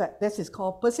 So this is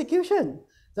called persecution.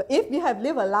 So if you have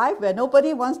lived a life where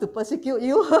nobody wants to persecute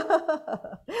you,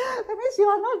 that means you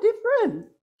are not different.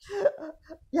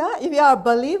 Yeah, if you are a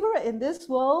believer in this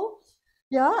world,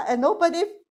 yeah, and nobody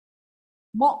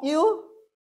mock you,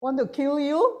 want to kill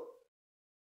you,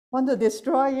 want to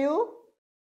destroy you,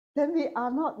 then we are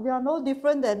no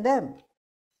different than them.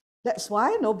 That's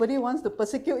why nobody wants to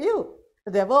persecute you.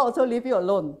 The devil also leave you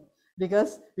alone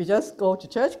because we just go to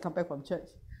church, come back from church,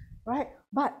 right?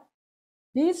 But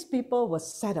these people were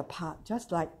set apart,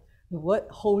 just like the word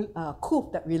kush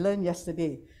that we learned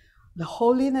yesterday. The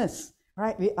holiness,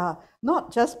 right? We are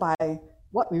not just by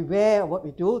what we wear or what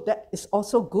we do, that is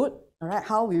also good, all right?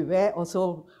 How we wear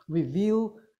also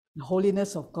reveal the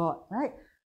holiness of God, right?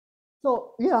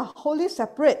 So we are wholly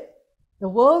separate. The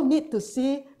world needs to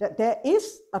see that there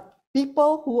is a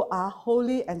people who are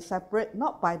holy and separate,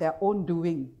 not by their own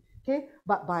doing, okay,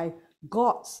 but by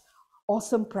God's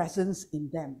awesome presence in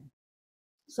them.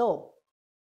 So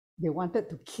they wanted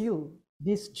to kill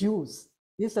these Jews.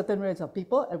 These certain race of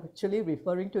people are actually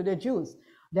referring to the Jews.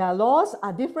 Their laws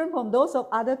are different from those of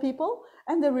other people,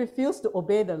 and they refuse to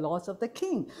obey the laws of the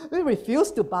king. We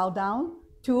refuse to bow down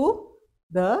to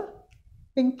the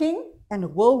thinking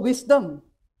and world wisdom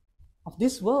of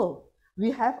this world.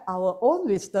 We have our own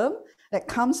wisdom that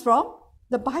comes from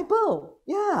the Bible.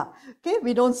 Yeah. Okay.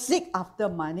 We don't seek after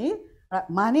money. Right?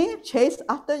 Money chase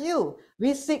after you.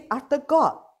 We seek after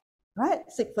God. Right?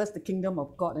 Seek first the kingdom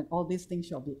of God, and all these things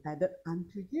shall be added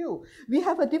unto you. We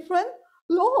have a different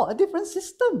law, a different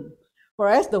system.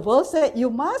 Whereas the world said you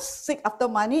must seek after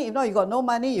money. If not, you got no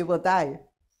money, you will die,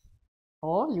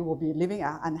 or you will be living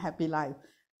an unhappy life.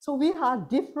 So we are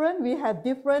different. We have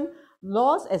different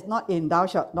laws, as not in thou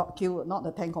shalt not kill, not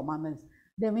the 10 commandments.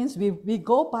 That means we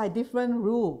go by different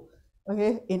rule,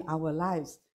 okay, in our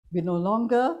lives. We no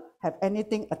longer have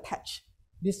anything attached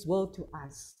this world to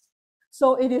us.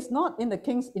 So it is not in the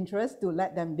king's interest to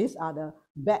let them, these are the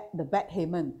bad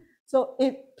Haman. So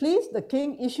it pleased the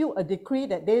king issue a decree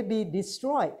that they be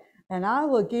destroyed, and I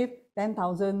will give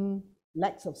 10,000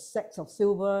 lakhs of sacks of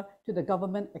silver to the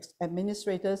government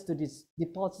administrators to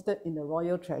deposit it in the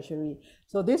royal treasury.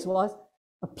 So this was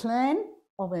a plan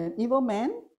of an evil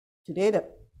man. Today the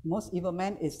most evil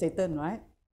man is Satan, right?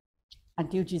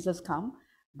 Until Jesus comes.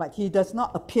 But he does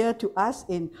not appear to us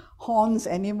in horns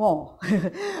anymore.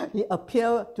 He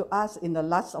appears to us in the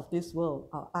lust of this world,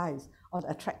 our eyes, or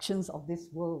the attractions of this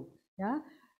world. Yeah?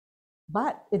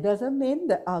 But it doesn't mean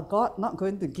that our God not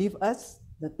going to give us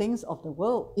the things of the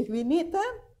world. If we need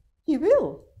them, He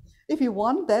will. If you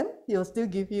want them, He will still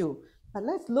give you. But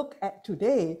let's look at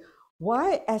today.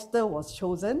 why Esther was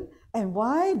chosen and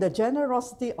why the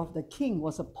generosity of the king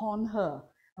was upon her.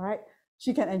 All right,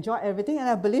 she can enjoy everything, and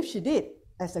I believe she did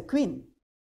as a queen.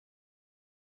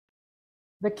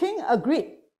 The king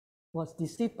agreed, was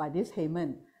deceived by this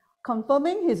Haman,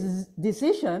 confirming his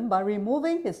decision by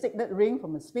removing his signet ring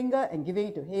from his finger and giving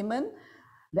it to Haman,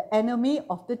 the enemy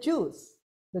of the Jews.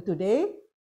 But today,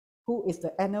 who is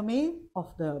the enemy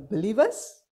of the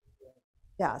believers?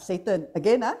 Yeah, Satan.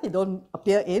 Again, he don't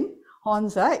appear in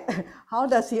horns, right? How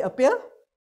does he appear?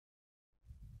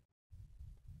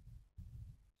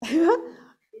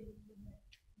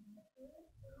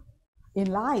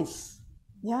 In lies.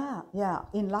 Yeah,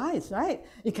 in lies, right?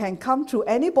 It can come through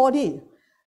anybody.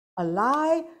 A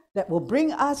lie that will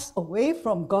bring us away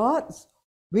from God's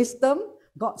wisdom,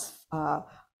 God's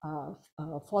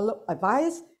follow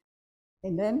advice,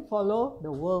 and then follow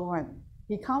the world one.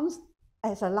 He comes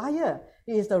as a liar.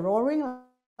 He is the roaring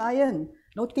lion.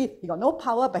 No teeth. He got no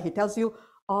power, but he tells you,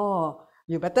 oh,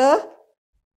 you better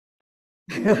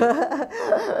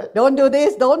don't do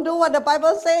this. Don't do what the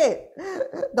Bible says.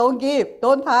 Don't give.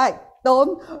 Don't tithe.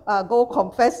 Don't go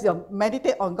confess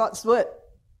meditate on God's word.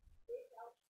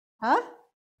 Huh?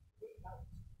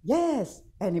 Yes.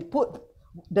 And he put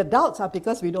the doubts are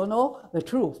because we don't know the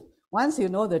truth. Once you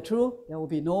know the truth, there will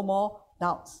be no more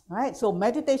doubts. Right? So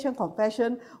meditation,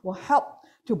 confession will help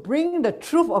to bring the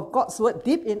truth of God's word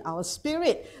deep in our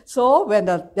spirit. So when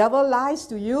the devil lies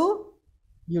to you,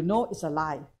 you know it's a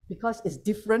lie because it's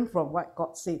different from what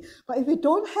God says. But if we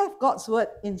don't have God's word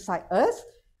inside us,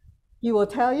 He will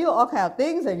tell you all kinds of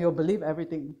things and you'll believe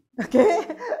everything. Okay?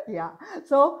 Yeah.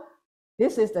 So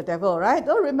this is the devil, right?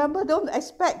 Don't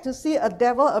expect to see a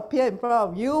devil appear in front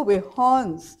of you with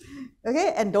horns.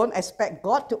 Okay? And don't expect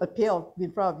God to appear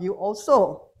in front of you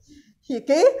also.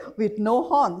 Okay? With no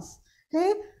horns.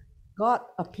 Okay? God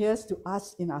appears to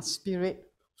us in our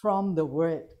spirit from the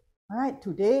word. All right,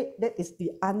 today, that is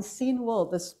the unseen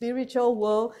world. The spiritual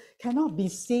world cannot be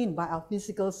seen by our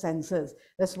physical senses.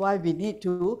 That's why we need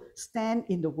to stand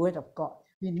in the word of God.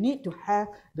 We need to have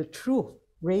the truth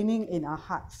reigning in our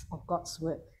hearts of God's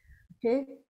word. Okay?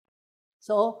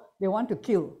 So they want to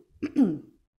kill.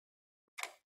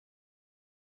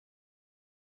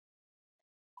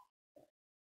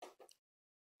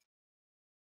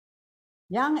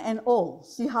 Young and old,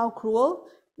 see how cruel?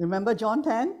 Remember John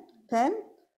 10:10?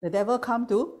 The devil come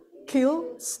to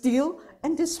kill, steal,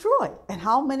 and destroy. And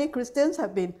how many Christians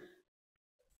have been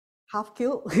half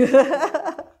killed?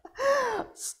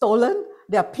 Stolen,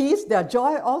 their peace, their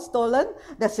joy, all stolen,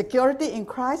 their security in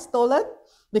Christ stolen,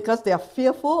 because they are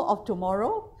fearful of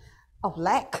tomorrow, of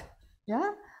lack,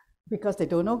 yeah, because they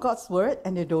don't know God's word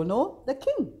and they don't know the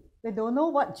King. They don't know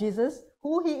what Jesus,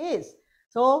 who He is.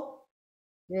 So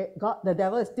the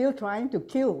devil is still trying to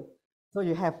kill. So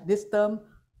you have this term,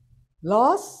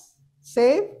 lost,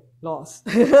 save, lost.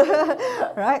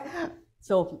 Right?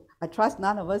 So I trust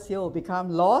none of us here will become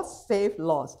lost, save,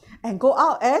 lost. And go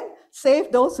out and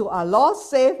save those who are lost,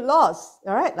 save, lost.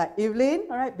 All right? Like Evelyn,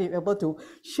 all right? Be able to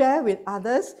share with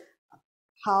others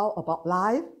how about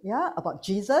life, yeah, about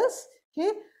Jesus.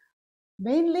 Okay?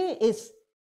 Mainly is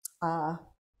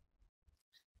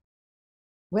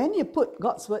when you put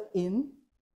God's word in,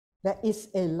 there is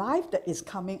a life that is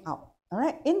coming out. All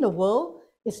right? In the world,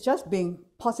 it's just being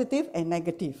positive and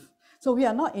negative. So we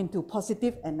are not into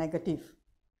positive and negative,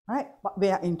 right? But we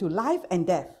are into life and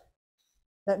death.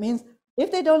 That means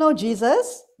if they don't know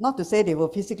Jesus, not to say they will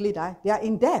physically die, they are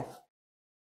in death.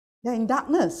 They're in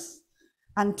darkness.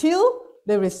 Until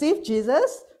they receive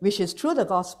Jesus, which is through the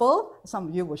gospel, some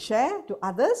of you will share to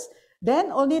others,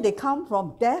 then only they come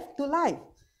from death to life.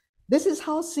 This is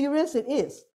how serious it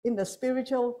is in the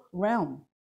spiritual realm.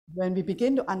 When we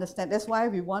begin to understand, that's why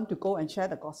we want to go and share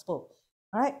the gospel.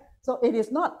 All right? So it is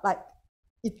not like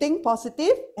you think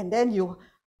positive and then you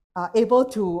are able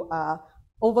to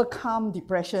overcome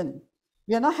depression.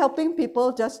 We are not helping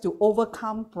people just to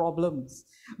overcome problems.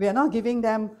 We are not giving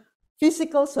them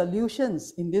physical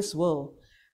solutions in this world.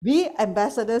 We,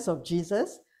 ambassadors of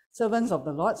Jesus, servants of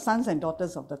the Lord, sons and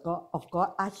daughters of God,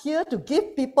 are here to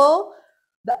give people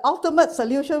the ultimate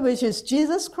solution, which is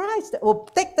Jesus Christ, that will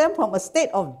take them from a state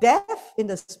of death in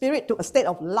the spirit to a state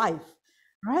of life,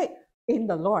 right, in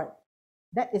the Lord.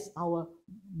 That is our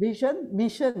vision,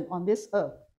 mission on this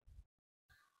earth.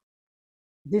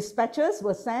 Dispatchers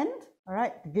were sent, all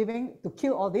right, to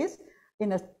kill all this,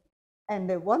 and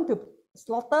they want to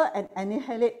slaughter and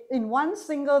annihilate in one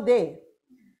single day.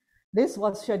 This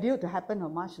was scheduled to happen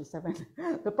on March the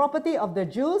 7th. The property of the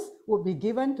Jews would be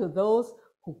given to those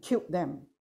who killed them.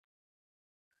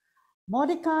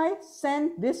 Mordecai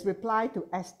sent this reply to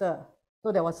Esther.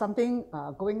 So there was something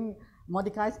going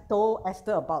Mordecai told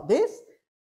Esther about this.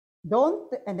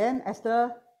 And then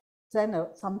Esther sent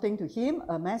something to him,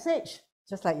 a message,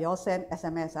 just like you all send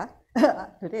SMS.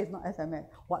 Today is not SMS,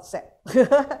 WhatsApp.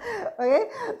 Okay,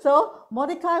 so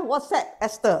Mordecai WhatsApp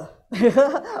Esther.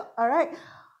 All right,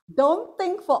 don't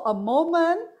think for a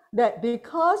moment that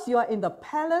because you are in the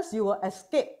palace, you will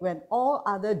escape when all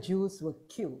other Jews were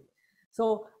killed.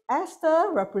 So Esther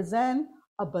represents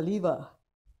a believer,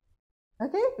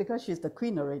 okay, because she's the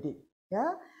queen already.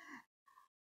 Yeah.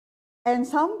 And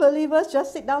some believers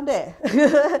just sit down there.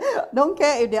 Don't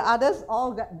care if the others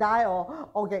all die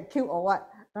or get killed or what,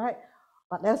 right?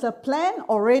 But there's a plan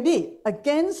already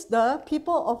against the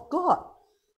people of God.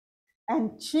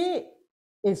 And she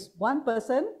is one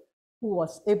person who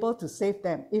was able to save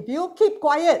them. If you keep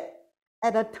quiet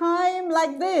at a time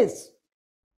like this,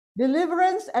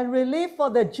 deliverance and relief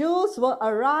for the Jews will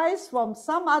arise from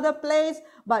some other place,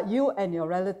 but you and your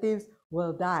relatives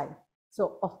will die.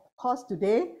 So of course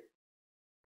today,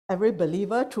 every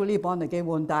believer truly born again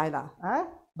won't die,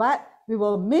 but we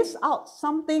will miss out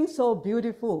something so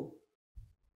beautiful.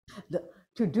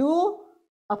 To do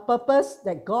a purpose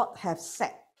that God has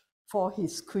set for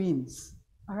his queens,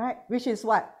 all right, which is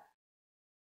what?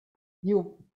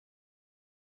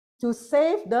 To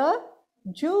save the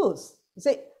Jews. You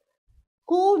say,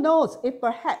 who knows if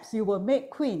perhaps you were made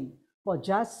queen for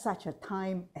just such a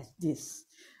time as this?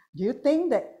 Do you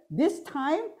think that this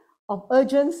time of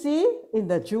urgency in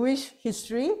the Jewish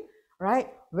history, right,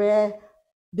 where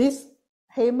this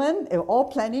Haman, they were all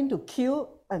planning to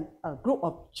kill a group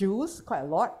of Jews, quite a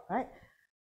lot, right?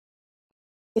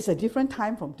 It's a different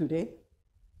time from today.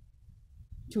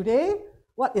 Today,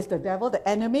 what is the devil? The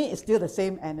enemy is still the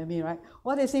same enemy, right?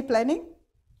 What is he planning?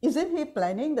 Isn't he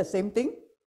planning the same thing?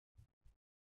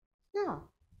 Yeah,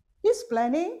 he's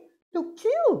planning to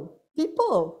kill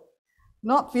people.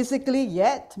 Not physically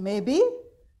yet, maybe,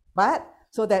 but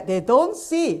so that they don't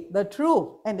see the truth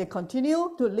and they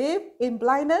continue to live in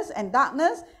blindness and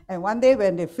darkness. And one day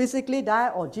when they physically die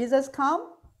or Jesus comes,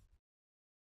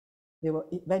 they will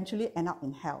eventually end up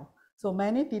in hell. So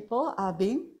many people are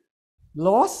being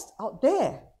lost out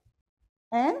there.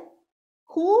 And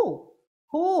who?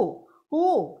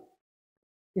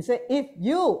 He said, if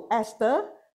you, Esther,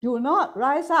 do not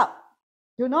rise up,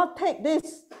 do not take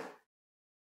this,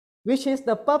 which is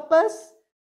the purpose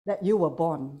that you were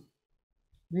born.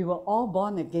 We were all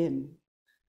born again,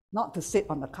 not to sit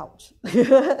on the couch.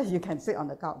 You can sit on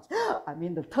the couch. I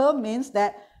mean, the term means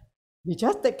that you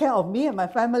just take care of me and my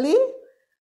family.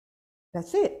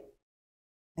 That's it.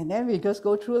 And then we just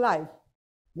go through life.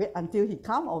 Wait until he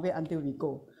comes or wait until we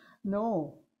go.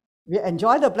 No. We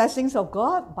enjoy the blessings of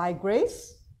God by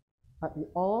grace, but we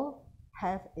all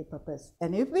have a purpose.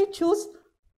 And if we choose,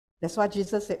 that's why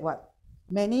Jesus said what?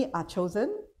 Many are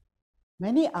chosen,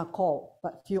 many are called,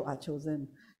 but few are chosen.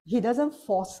 He doesn't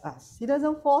force us. He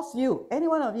doesn't force you, any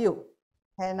one of you,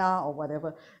 Hannah or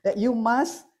whatever, that you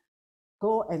must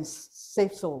go and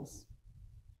save souls.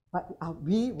 But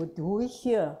do we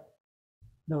hear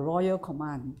the royal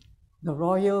command, the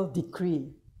royal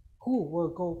decree? Who will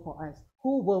go for us?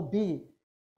 Who will be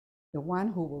the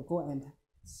one who will go and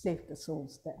save the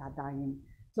souls that are dying?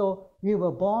 So we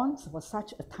were born for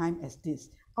such a time as this.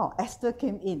 Oh, Esther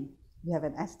came in. We have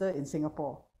an Esther in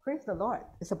Singapore. Praise the Lord.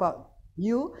 It's about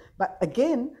you. But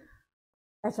again,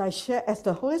 as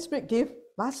the Holy Spirit gave,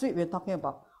 last week we were talking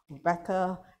about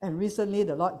Rebecca, and recently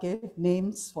the Lord gave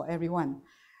names for everyone.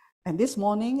 And this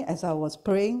morning, as I was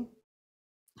praying,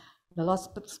 the Lord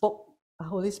spoke, the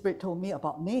Holy Spirit told me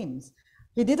about names.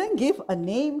 He didn't give a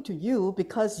name to you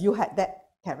because you had that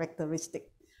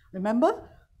characteristic. Remember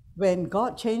when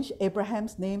God changed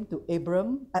Abraham's name to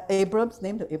Abram's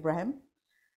name to Abraham?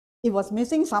 It was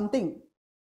missing something.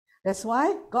 That's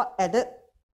why God added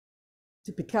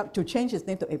to change his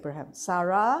name to Abraham.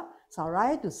 Sarai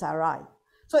to Sarai.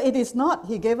 So it is not,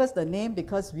 he gave us the name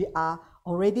because we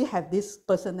already have this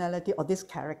personality or this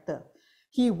character.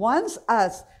 He wants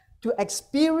us to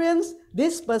experience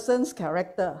this person's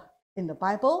character in the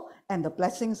Bible and the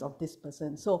blessings of this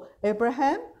person. So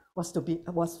Abraham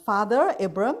was father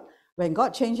Abram. When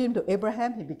God changed him to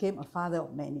Abraham, he became a father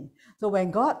of many. So when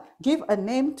God gave a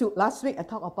name to, last week I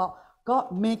talked about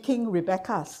God making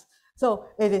Rebekahs. So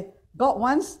God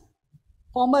wants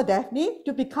former Daphne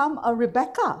to become a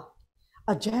Rebecca,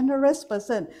 a generous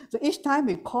person. So each time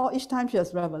she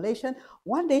has revelation,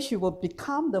 one day she will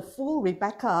become the full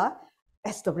Rebecca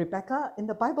as the Rebecca in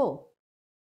the Bible.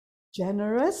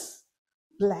 Generous,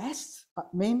 blessed,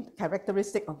 but main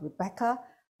characteristic of Rebecca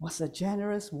was a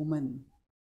generous woman,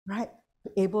 right?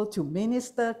 Able to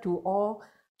minister to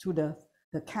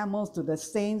the camels, to the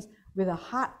saints, with a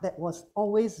heart that was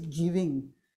always giving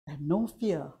and no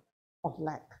fear of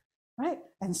lack, right?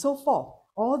 And so forth.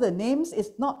 All the names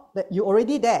is not that you're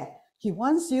already there. He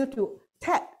wants you to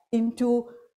tap into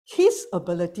his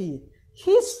ability,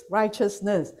 his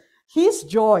righteousness, his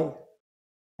joy.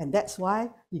 And that's why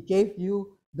he gave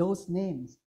you those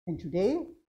names. And today,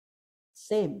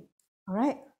 same, all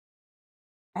right?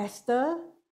 Esther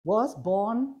was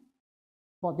born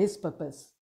for this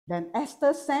purpose. Then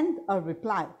Esther sent a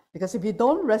reply, because if you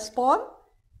don't respond,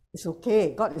 it's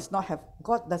okay. God does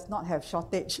not have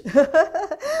shortage.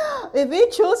 If we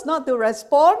choose not to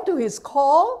respond to his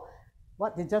call,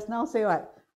 what they just now say, right?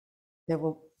 There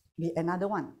will be another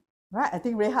one, right? I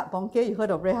think Rehab Bonke, you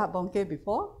heard of Rehab Bonke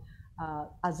before?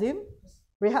 Azim,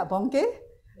 Rehab Bonke?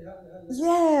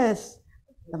 Yes,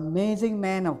 amazing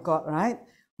man of God, right?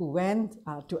 Who went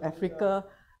to Africa.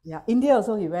 Yeah, India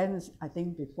also he went, I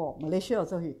think, before. Malaysia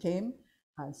also he came,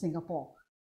 Singapore.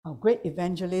 A great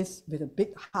evangelist with a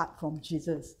big heart from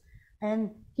Jesus. And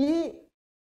he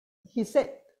said,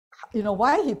 you know,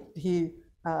 why he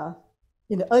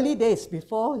in the early days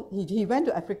before, he went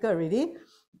to Africa already,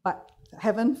 but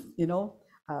haven't, you know,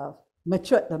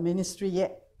 matured the ministry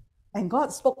yet. And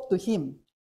God spoke to him,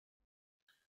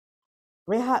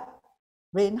 Reinhard,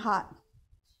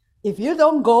 if you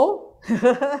don't go,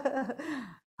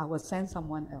 I will send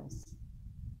someone else.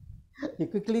 You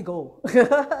quickly go.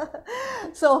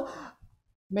 So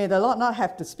may the Lord not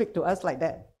have to speak to us like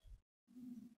that.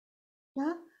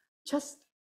 Yeah, just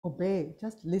obey,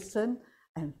 just listen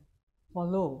and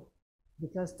follow,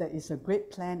 because there is a great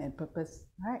plan and purpose,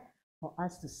 right, for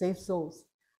us to save souls.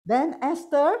 Then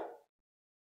Esther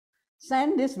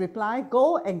sent this reply,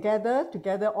 go and gather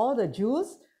together all the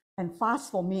Jews and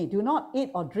fast for me. Do not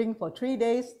eat or drink for 3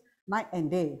 days, night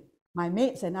and day. My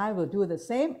maids and I will do the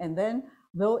same, and then,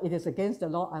 though it is against the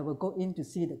law, I will go in to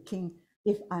see the king.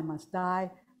 If I must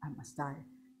die, I must die.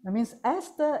 That means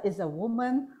Esther is a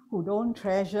woman who don't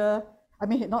treasure, I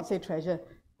mean, not say treasure,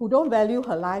 who don't value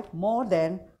her life more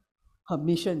than her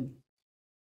mission.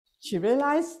 She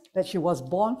realized that she was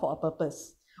born for a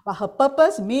purpose, but her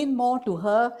purpose means more to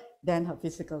her than her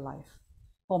physical life.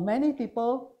 For many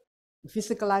people,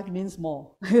 physical life means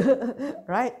more,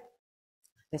 right?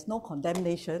 There's no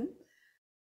condemnation,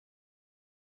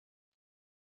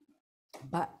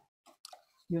 but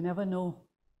you never know.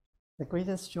 The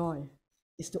greatest joy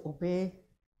is to obey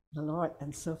the Lord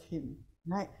and serve him,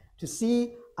 right? To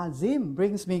see Azim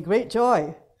brings me great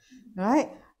joy,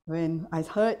 right? When I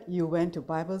heard you went to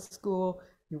Bible school,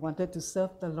 you wanted to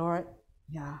serve the Lord.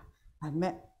 Yeah, I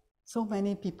met so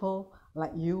many people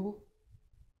like you,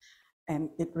 and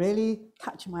it really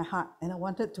touched my heart, and I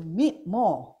wanted to meet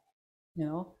more, you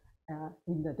know,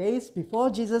 in the days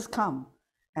before Jesus come,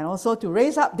 and also to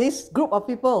raise up this group of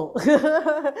people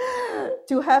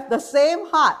to have the same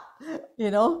heart, you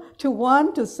know, to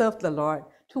want to serve the Lord,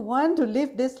 to want to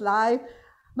live this life,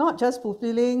 not just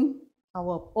fulfilling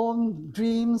our own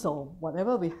dreams or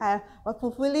whatever we have, but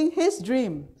fulfilling his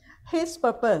dream, his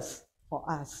purpose for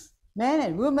us. Men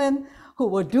and women who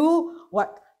will do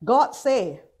what God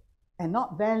say and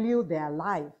not value their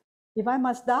life. If I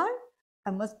must die,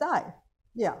 I must die.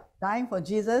 Yeah, dying for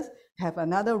Jesus, have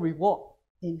another reward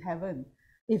in heaven.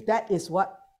 If that is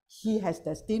what he has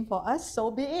destined for us, so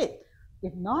be it.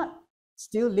 If not,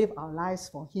 still live our lives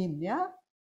for him, yeah?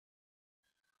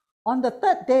 On the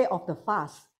third day of the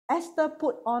fast, Esther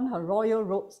put on her royal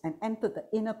robes and entered the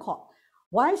inner court.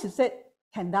 Why she said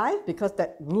can die? Because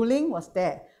that ruling was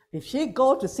there. If she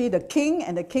go to see the king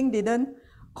and the king didn't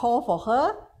call for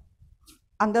her,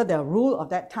 under the rule of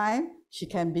that time, she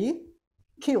can be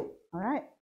killed, all right?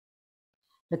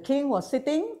 The king was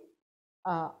sitting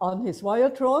on his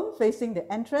royal throne facing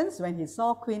the entrance. When he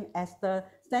saw Queen Esther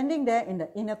standing there in the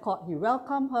inner court, he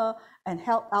welcomed her and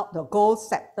held out the gold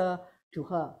scepter to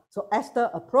her. So Esther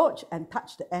approached and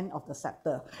touched the end of the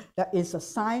scepter. That is a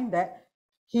sign that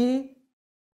he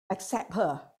accepts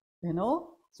her, you know.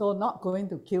 So not going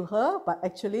to kill her, but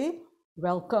actually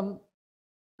welcome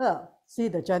her. See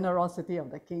the generosity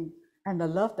of the king and the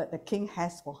love that the king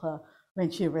has for her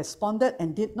when she responded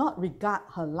and did not regard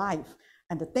her life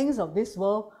and the things of this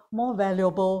world more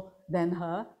valuable than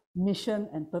her mission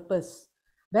and purpose.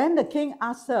 Then the king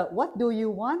asked her, what do you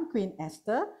want, Queen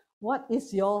Esther? What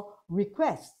is your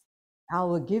request? I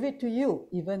will give it to you,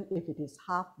 even if it is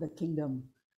half the kingdom.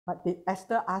 But did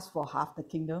Esther ask for half the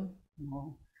kingdom?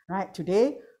 No. Right,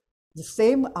 today,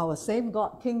 our same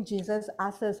God, King Jesus,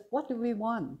 asks us, what do we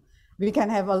want? We can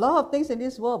have a lot of things in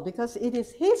this world because it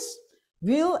is his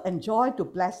will and joy to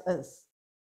bless us.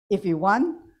 If we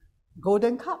want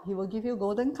golden cup, he will give you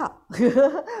golden cup.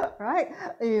 Right?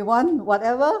 If you want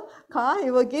whatever car,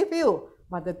 he will give you.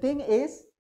 But the thing is,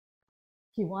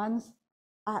 he wants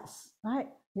us, right?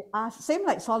 He asks, same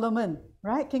like Solomon,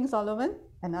 right? King Solomon,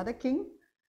 another king.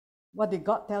 What did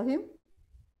God tell him?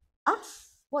 Ask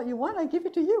what you want, I give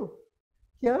it to you.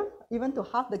 Here, even to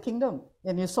half the kingdom.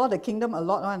 And you saw the kingdom a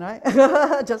lot, one, right?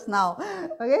 Just now.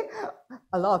 Okay?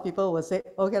 A lot of people will say,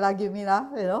 okay, lah, give me lah,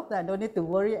 I don't need to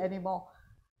worry anymore.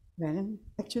 When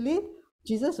actually,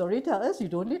 Jesus already tells us you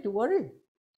don't need to worry.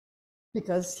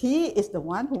 Because he is the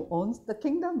one who owns the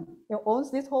kingdom. He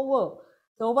owns this whole world.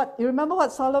 So what, you remember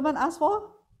what Solomon asked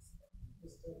for?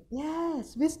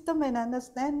 Yes, wisdom and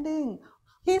understanding.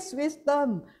 His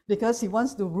wisdom, because he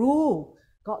wants to rule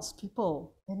God's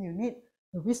people. And you need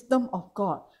the wisdom of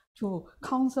God to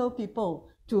counsel people,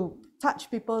 to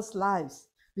touch people's lives.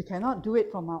 We cannot do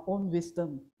it from our own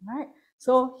wisdom, right?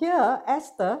 So here,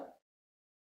 Esther,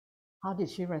 how did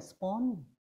she respond?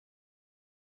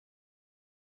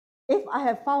 If I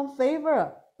have found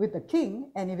favor with the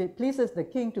king, and if it pleases the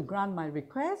king to grant my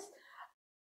request,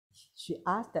 she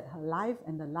asked that her life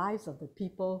and the lives of the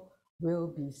people will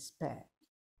be spared.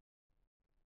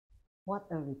 What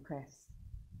a request.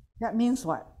 That means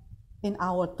what? In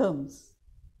our terms,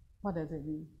 what does it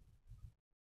mean?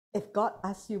 If God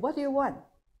asks you, what do you want?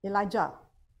 Elijah?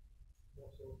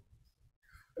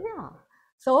 Yeah.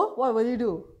 So what will you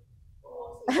do?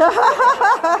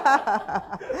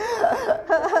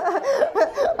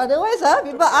 Otherwise,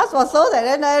 people ask for souls and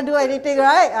then don't do anything,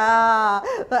 right?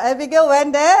 So Abigail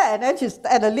went there and then she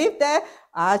at the lift there.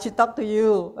 She talked to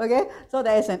you. Okay, so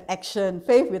there is an action.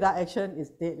 Faith without action is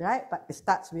dead, right? But it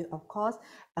starts with, of course,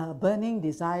 a burning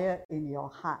desire in your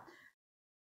heart.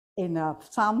 In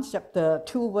Psalms chapter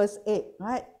 2, verse 8,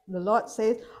 right? The Lord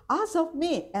says, "Ask of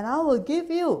me, and I will give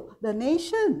you the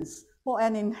nations for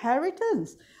an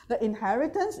inheritance." The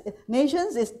inheritance,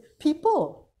 nations is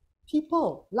people,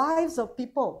 lives of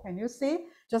people. Can you see?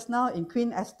 Just now in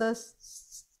Queen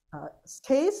Esther's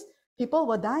case, people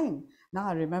were dying. Now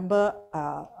I remember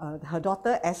her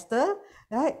daughter Esther,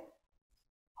 right?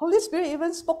 Holy Spirit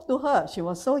even spoke to her. She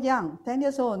was so young, 10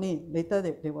 years old only. Later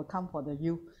they will come for the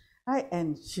youth, right?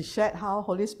 And she shared how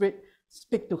Holy Spirit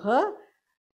speak to her.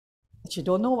 She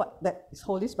don't know what that is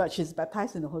Holy Spirit. She's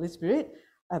baptized in the Holy Spirit.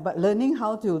 But learning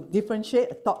how to differentiate,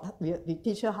 we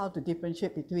teach her how to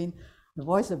differentiate between the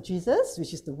voice of Jesus,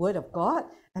 which is the word of God,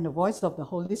 and the voice of the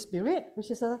Holy Spirit,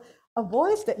 which is a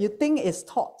voice that you think is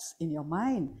thoughts in your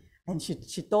mind. And she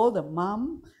told the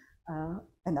mom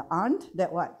and the aunt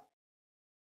that what?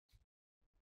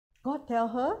 God tell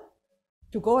her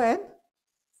to go and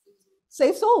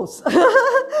save souls.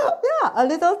 Yeah, a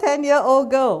little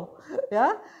 10-year-old girl.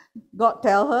 Yeah, God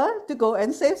tell her to go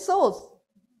and save souls.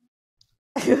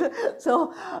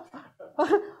 So,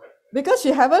 because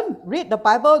she haven't read the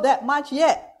Bible that much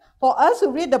yet. For us who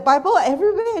read the Bible,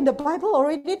 everywhere in the Bible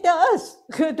already tell us.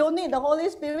 You don't need the Holy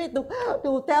Spirit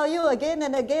to tell you again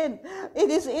and again.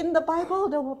 It is in the Bible.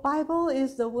 The Bible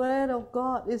is the Word of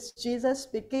God. It's Jesus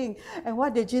speaking. And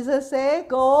what did Jesus say?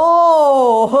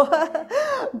 Go!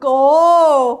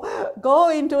 Go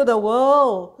into the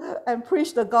world and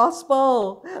preach the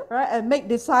gospel, right? And make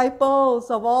disciples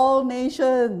of all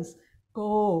nations.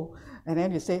 Go. And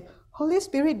then you say, Holy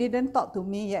Spirit didn't talk to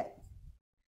me yet.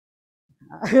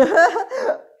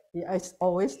 It's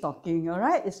always talking, all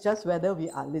right? It's just whether we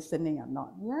are listening or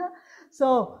not. Yeah.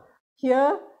 So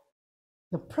here,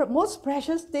 the most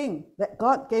precious thing that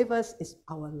God gave us is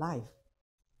our life.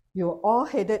 You're all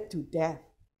headed to death,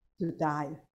 to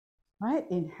die, right?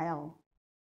 In hell.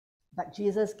 But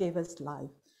Jesus gave us life.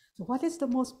 So what is the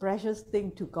most precious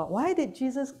thing to God? Why did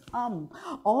Jesus come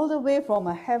all the way from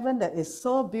a heaven that is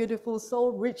so beautiful, so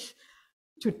rich,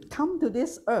 to come to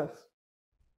this earth?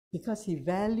 Because he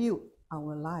valued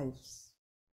our lives.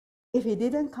 If he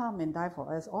didn't come and die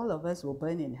for us, all of us will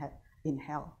burn in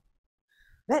hell.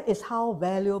 That is how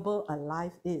valuable a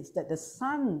life is, that the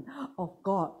Son of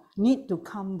God need to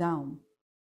come down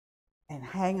and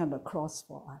hang on the cross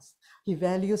for us. He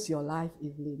values your life,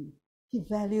 Evelyn. He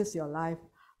values your life,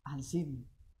 Azim,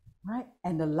 right?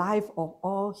 And the life of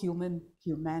all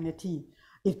humanity,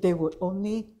 if they would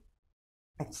only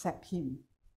accept him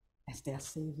as their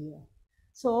Savior.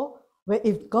 So,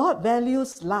 if God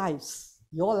values lives,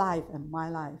 your life and my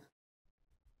life,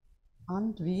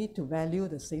 aren't we to value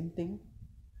the same thing?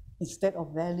 Instead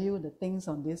of value the things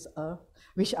on this earth,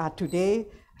 which are today,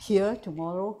 here,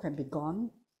 tomorrow can be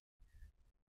gone.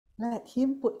 Let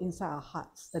him put inside our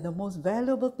hearts that the most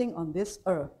valuable thing on this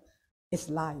earth is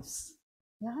lives.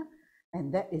 Yeah?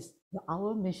 And that is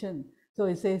our mission. So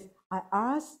it says, I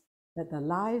ask that the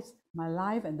lives, my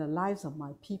life and the lives of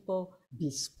my people be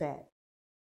spared.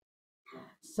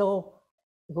 So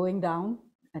going down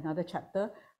another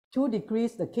chapter, 2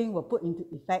 decrees the king will put into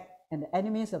effect, and the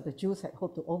enemies of the Jews had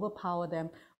hoped to overpower them,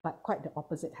 but quite the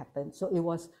opposite happened. So it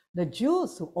was the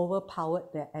Jews who overpowered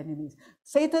their enemies.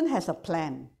 Satan has a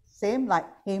plan, same like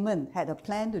Haman had a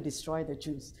plan to destroy the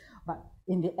Jews. But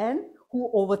in the end, who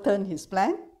overturned his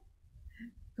plan?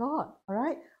 God, all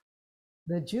right?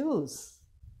 The Jews,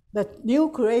 the new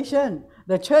creation,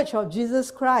 the church of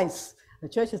Jesus Christ. The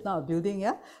church is not a building,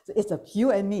 yeah? So it's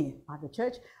you and me are the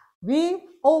church. We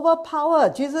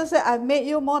overpower. Jesus said, I've made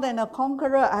you more than a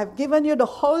conqueror. I've given you the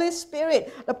Holy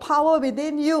Spirit, the power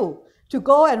within you to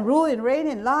go and rule and reign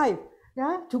in life,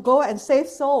 yeah? To go and save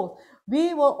souls.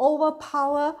 We will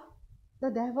overpower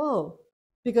the devil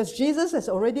because Jesus has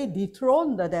already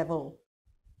dethroned the devil.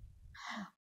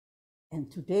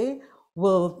 And today,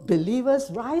 will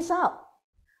believers rise up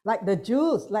like the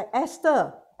Jews, like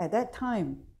Esther at that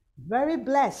time, very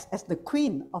blessed as the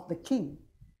queen of the king,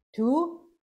 to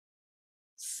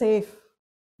save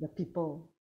the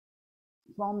people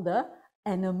from the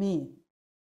enemy,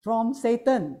 from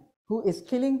Satan, who is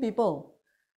killing people.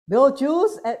 The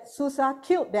Jews at Susa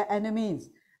killed their enemies,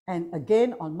 and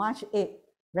again on March 8,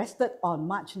 rested on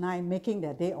March 9, making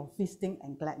their day of feasting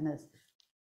and gladness.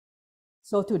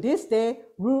 So to this day,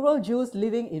 rural Jews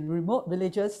living in remote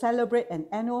villages celebrate an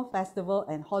annual festival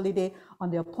and holiday on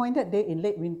the appointed day in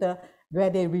late winter, where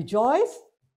they rejoice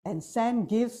and send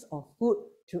gifts of food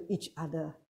to each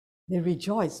other. They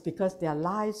rejoice because their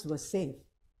lives were saved.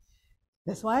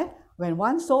 That's why when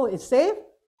one soul is saved,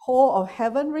 whole of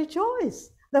heaven rejoice.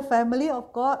 The family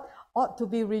of God ought to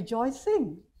be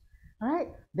rejoicing, right?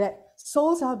 That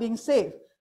souls are being saved.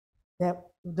 That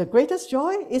the greatest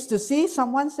joy is to see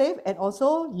someone saved, and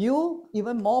also you,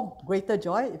 even more greater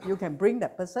joy if you can bring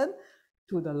that person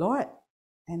to the Lord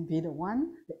and be the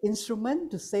one, the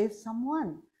instrument to save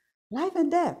someone. Life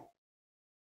and death.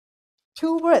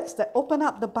 2 words that open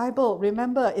up the Bible.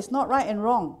 Remember, it's not right and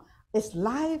wrong. It's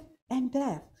life and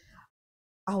death.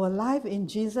 Our life in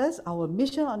Jesus, our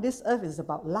mission on this earth is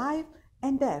about life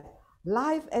and death.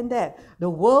 Life and death.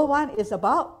 The world one is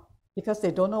about, because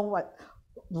they don't know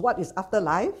what is after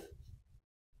life.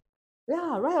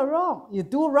 Yeah, right or wrong. You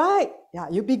do right, yeah,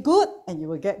 you be good and you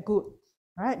will get good.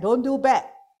 Right? Don't do bad.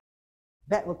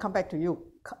 Bad will come back to you.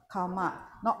 Karma,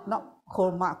 not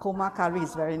koma. Koma curry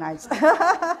is very nice.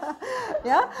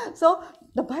 Yeah. So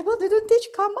the Bible didn't teach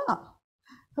karma.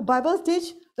 The Bible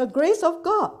teach the grace of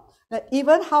God. That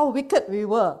even how wicked we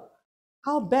were,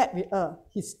 how bad we are,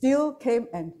 He still came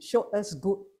and showed us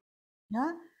good.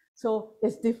 Yeah. So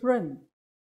it's different.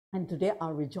 And today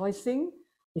our rejoicing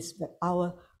is that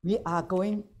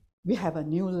we have a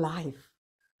new life,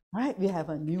 right? We have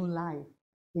a new life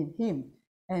in Him.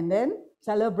 And then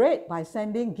celebrate by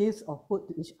sending gifts of food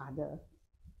to each other.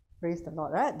 Praise the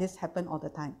Lord, right? This happened all the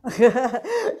time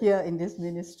here in this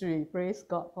ministry. Praise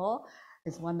God for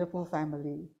His wonderful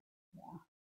family. Yeah.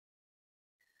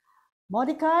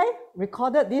 Mordecai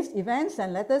recorded these events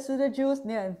and letters to the Jews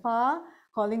near and far,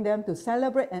 calling them to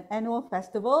celebrate an annual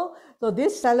festival. So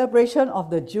this celebration of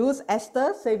the Jews,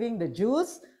 Esther saving the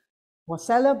Jews, was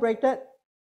celebrated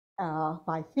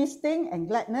by feasting and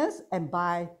gladness, and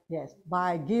by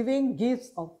giving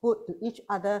gifts of food to each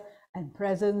other and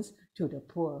presents to the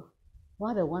poor.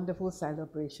 What a wonderful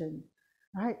celebration,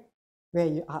 right? Where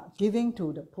you are giving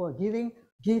to the poor, giving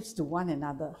gifts to one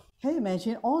another. Can you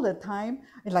imagine all the time,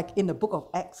 like in the book of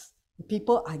Acts,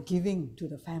 people are giving to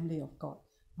the family of God,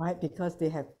 right? Because they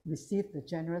have received the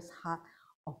generous heart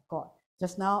of God.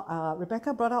 Just now,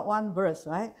 Rebecca brought out one verse,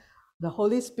 right? The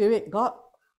Holy Spirit, God,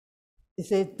 He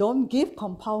said, don't give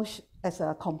compulsion as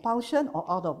a compulsion or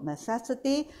out of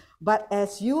necessity, but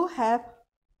as you have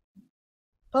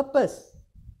purpose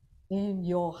in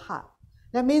your heart.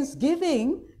 That means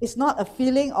giving is not a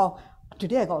feeling of,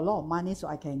 today I got a lot of money so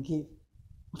I can give.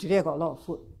 Today I got a lot of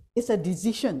food. It's a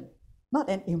decision, not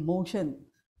an emotion,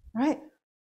 right?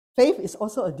 Faith is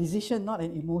also a decision, not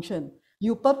an emotion.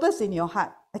 You purpose in your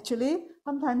heart. Actually,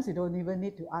 sometimes you don't even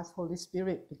need to ask Holy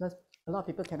Spirit, because a lot of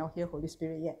people cannot hear Holy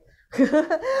Spirit yet.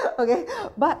 Okay,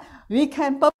 but we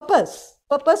can purpose.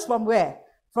 Purpose from where?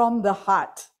 From the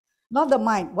heart, not the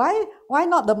mind. Why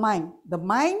not the mind? The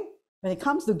mind, when it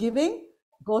comes to giving,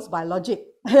 goes by logic,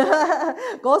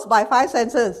 goes by 5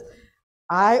 senses.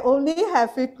 I only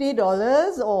have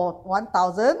 $50 or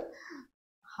 1,000.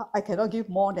 I cannot give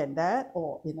more than that,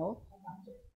 or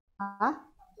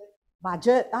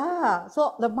budget.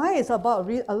 So the mind is about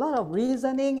a lot of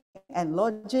reasoning and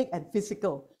logic and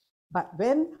physical. But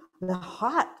when the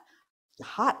heart,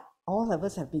 all of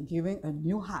us have been given a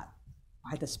new heart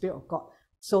by the Spirit of God.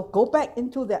 So go back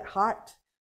into that heart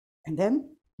and then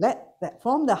let that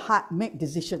from the heart make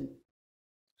decision.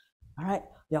 All right,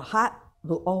 your heart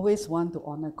will always want to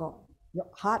honor God. Your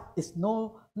heart is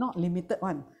not limited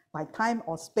one by time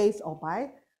or space or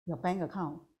by your bank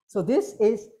account. So this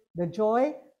is the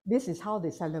joy. This is how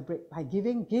they celebrate, by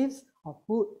giving gifts of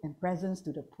food and presents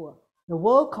to the poor. The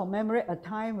world commemorates a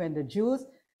time when the Jews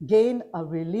gained a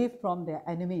relief from their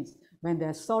enemies, when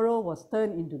their sorrow was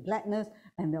turned into gladness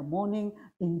and their mourning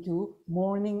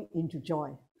into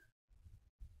joy.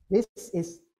 This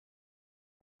is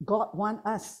God wants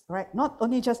us, right? Not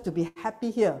only just to be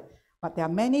happy here, but there are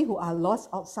many who are lost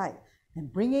outside,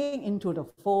 and bringing into the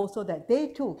fold so that they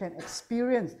too can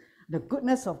experience the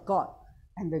goodness of God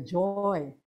and the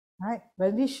joy, right?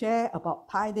 When we share about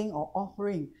tithing or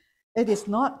offering, it is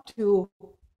not to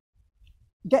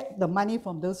get the money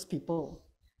from those people.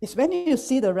 It's when you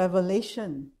see the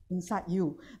revelation inside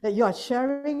you that you are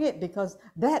sharing it because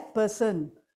that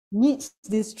person needs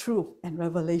this truth and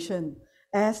revelation.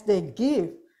 As they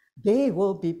give, they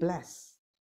will be blessed.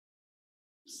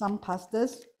 Some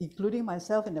pastors, including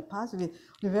myself in the past, we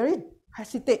very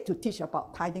hesitate to teach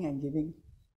about tithing and giving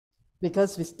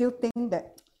because we still think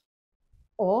that,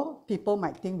 or people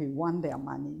might think we want their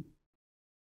money.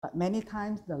 But many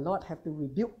times the Lord have to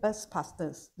rebuke us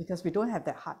pastors because we don't have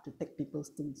that heart to take people's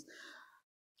things.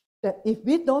 That if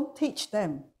we don't teach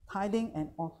them tithing and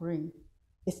offering,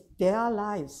 it's their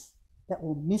lives that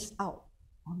will miss out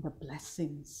on the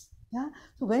blessings. Yeah.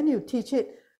 So when you teach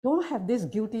it, don't have this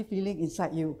guilty feeling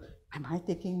inside you. Am I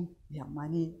taking their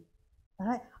money? All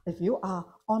right. If you are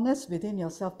honest within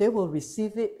yourself, they will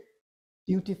receive it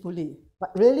beautifully.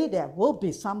 But really, there will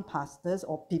be some pastors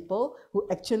or people who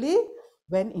actually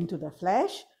went into the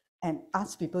flesh and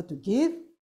asked people to give,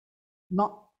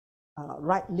 not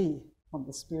rightly from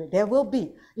the Spirit. There will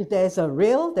be. If there is a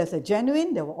real, there's a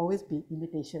genuine, there will always be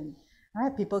imitation.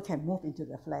 Right? People can move into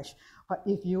the flesh. But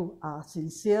if you are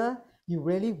sincere, you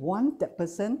really want that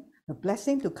person, the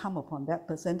blessing to come upon that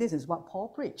person. This is what Paul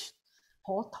preached.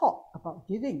 Paul taught about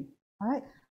giving. Right?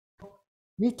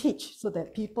 We teach so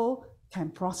that people can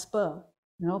prosper.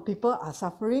 You know, people are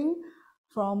suffering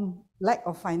from lack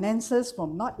of finances,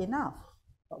 from not enough.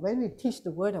 But when we teach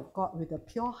the word of God with a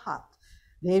pure heart,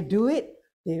 they do it,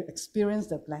 they experience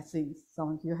the blessings.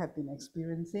 Some of you have been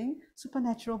experiencing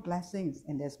supernatural blessings,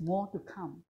 and there's more to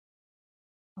come.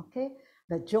 Okay?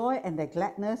 The joy and the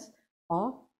gladness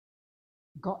of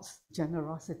God's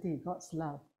generosity, God's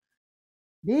love.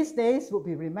 These days will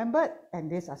be remembered, and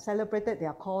these are celebrated. They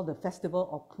are called the Festival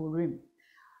of Purim.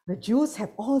 The Jews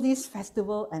have all these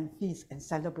festivals and feasts and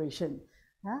celebration.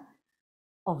 Yeah,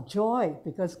 of joy,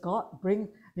 because God brings,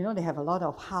 you know, they have a lot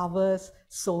of harvest,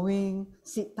 sowing,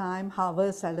 seed time,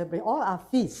 harvest, celebrate, all are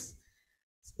feasts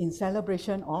in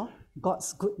celebration of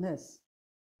God's goodness.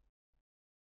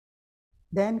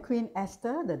 Then Queen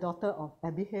Esther, the daughter of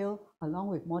Abihail, along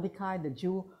with Mordecai the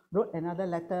Jew, wrote another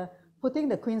letter, putting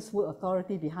the queen's full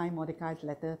authority behind Mordecai's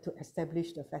letter to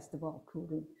establish the festival of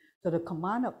Purim. So the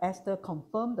command of Esther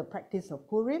confirmed the practice of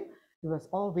Purim. It was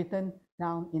all written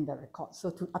down in the records.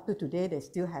 So up to today, they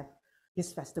still have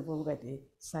this festival where they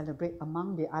celebrate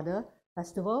among the other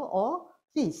festival or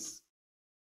feasts.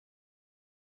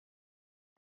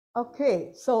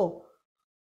 Okay, so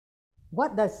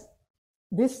what does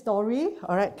this story,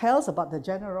 all right, tells about the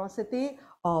generosity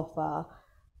of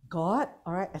God,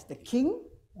 all right, as the king,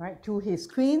 right, to his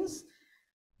queens,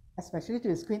 especially to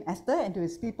his queen Esther and to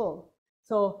his people.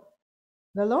 So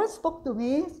the Lord spoke to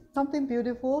me something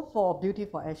beautiful for Beauty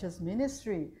for Ashes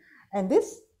ministry. And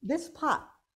this part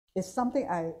is something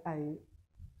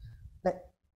that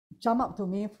jumped up to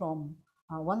me from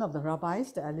one of the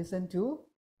rabbis that I listened to,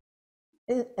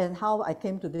 and how I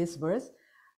came to this verse.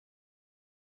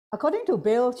 According to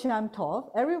Baal Shem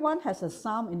Tov, everyone has a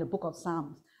psalm in the book of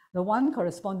Psalms, the one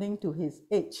corresponding to his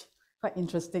age. Quite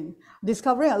interesting.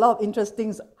 Discovering a lot of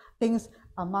interesting things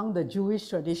among the Jewish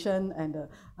tradition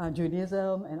and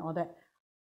Judaism and all that.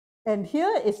 And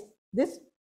here is this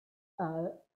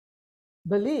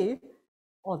belief,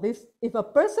 or this, if a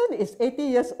person is 80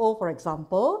 years old, for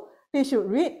example, he should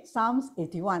read Psalms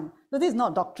 81. So this is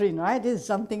not doctrine, right? This is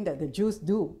something that the Jews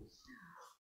do.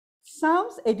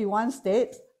 Psalms 81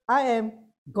 states, I am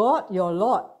God your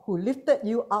Lord who lifted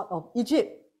you out of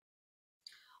Egypt.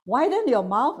 Widen your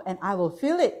mouth and I will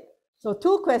fill it. So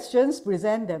two questions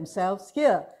present themselves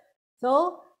here.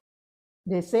 So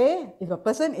they say, if a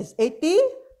person is 80,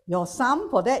 your psalm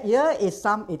for that year is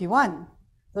Psalm 81.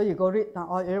 So you go read,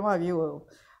 now every one of you will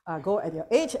go at your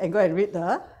age and go and read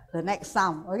the next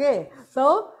psalm. Okay,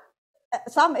 so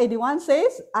Psalm 81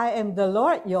 says, I am the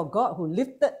Lord your God who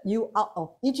lifted you out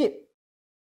of Egypt.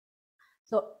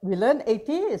 So we learned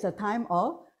 80 is a time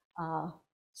of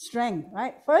strength,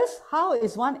 right? First, how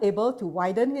is one able to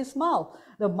widen his mouth?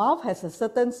 The mouth has a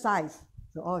certain size.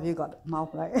 So all of you got mouth,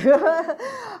 right?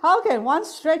 How can one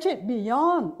stretch it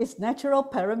beyond its natural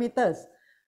parameters?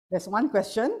 That's one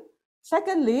question.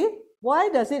 Secondly, why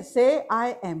does it say,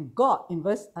 I am God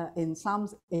in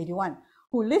Psalms 81,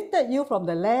 who lifted you from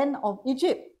the land of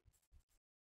Egypt?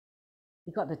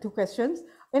 You got the two questions.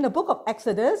 In the book of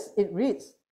Exodus, it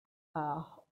reads,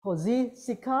 Hosea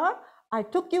Sikar, I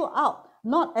took you out,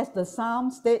 not as the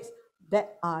psalm states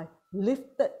that I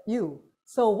lifted you.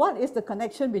 So what is the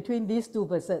connection between these two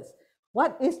verses?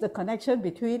 What is the connection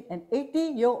between an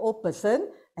 80-year-old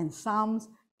person and Psalms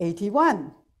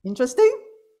 81? Interesting?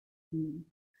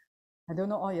 I don't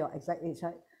know all your exact age,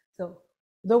 right? So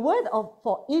the word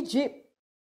for Egypt,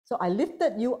 so I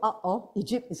lifted you out of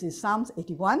Egypt is in Psalms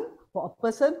 81 for a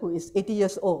person who is 80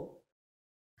 years old.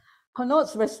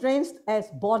 Connotes restraints as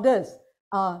borders,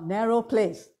 a narrow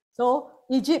place. So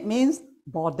Egypt means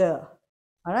border.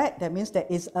 All right, that means there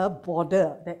is a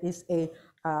border, there is a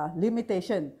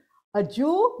limitation. A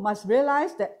Jew must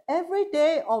realize that every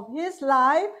day of his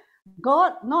life,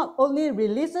 God not only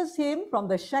releases him from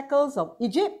the shackles of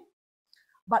Egypt,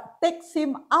 but takes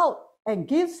him out and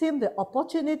gives him the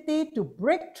opportunity to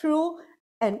break through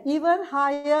an even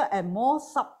higher and more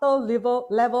subtle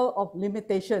level of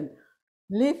limitation.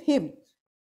 Leave him.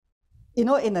 You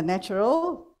know, in the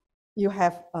natural, you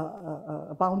have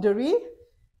a boundary,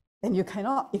 and you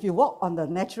cannot, if you walk on the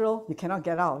natural, you cannot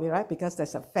get out of it, right? Because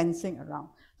there's a fencing around.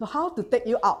 So how to take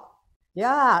you out?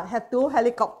 Yeah, have to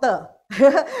helicopter.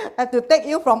 Have to take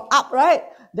you from up, right?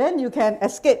 Then you can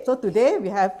escape. So today we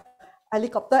have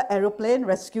helicopter, aeroplane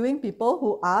rescuing people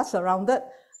who are surrounded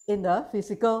in the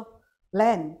physical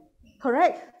land.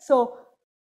 Correct? So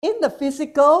in the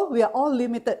physical, we are all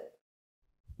limited.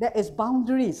 There is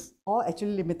boundaries, all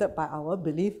actually limited by our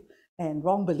belief and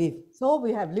wrong belief. So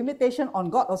we have limitation on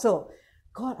God also.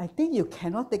 God, I think you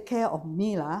cannot take care of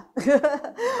me, lah.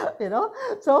 You know,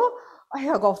 so I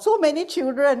have got so many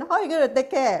children. How are you going to take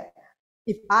care?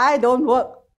 If I don't work,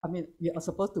 I mean, we are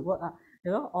supposed to work,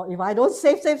 you know, or if I don't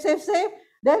save,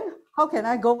 then how can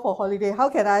I go for holiday? How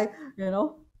can I, you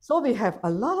know? So we have a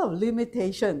lot of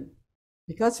limitation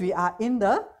because we are in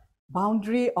the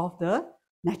boundary of the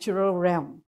natural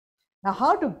realm. Now,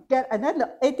 how to get, and then the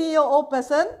 80-year-old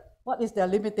person, what is their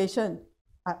limitation?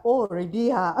 I already,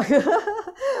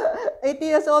 80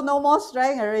 years old, no more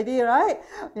strength already, right?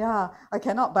 Yeah, I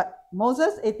cannot. But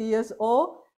Moses, 80 years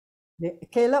old,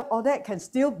 Caleb, all that can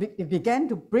still began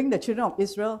to bring the children of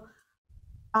Israel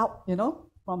out, you know,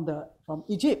 from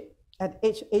Egypt at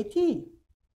age 80.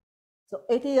 So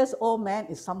 80 years old man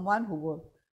is someone who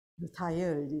will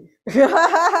retire already.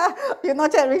 You're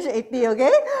not yet reached 80,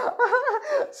 okay?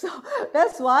 So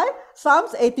that's why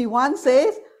Psalms 81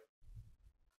 says,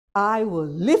 I will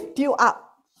lift you up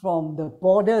from the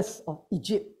borders of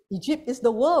Egypt. Egypt is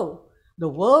the world. The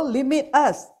world limit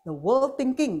us, the world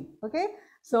thinking, okay?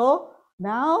 So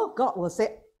now God will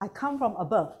say, I come from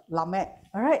above, Lamed,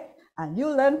 all right? And you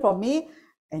learn from me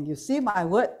and you see my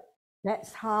word.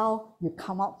 That's how you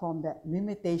come out from that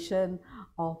limitation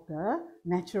of the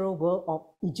natural world of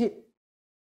Egypt.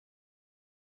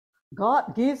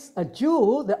 God gives a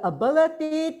Jew the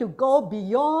ability to go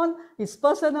beyond his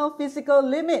personal physical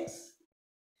limits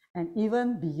and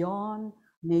even beyond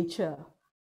nature.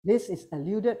 This is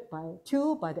alluded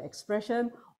to by the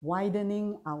expression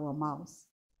widening our mouths.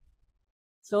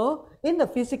 So in the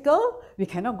physical, we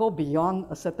cannot go beyond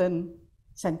a certain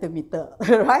centimeter,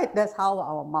 right? That's how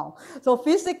our mouth. So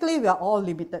physically, we are all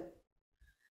limited.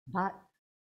 But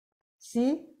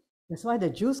see, that's why the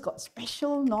Jews got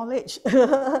special knowledge,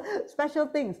 special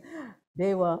things.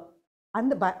 They were,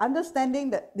 by understanding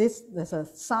that there's a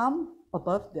psalm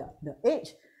above the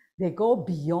age, they go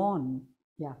beyond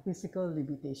their physical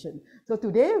limitation. So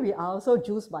today, we are also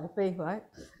Jews by faith, right?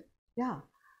 Yeah.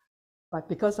 But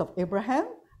because of Abraham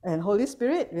and Holy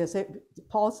Spirit,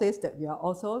 Paul says that we are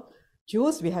also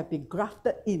Jews, we have been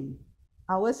grafted in.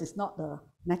 Ours is not the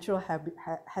natural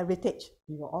heritage.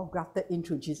 We were all grafted in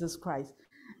through Jesus Christ.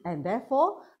 And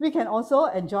therefore, we can also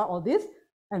enjoy all this,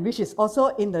 and which is also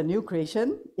in the new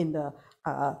creation, in the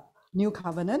new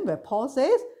covenant, where Paul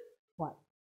says, what?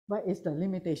 What is the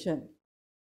limitation?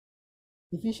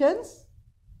 Ephesians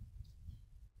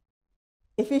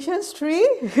 3.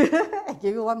 I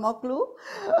give you one more clue.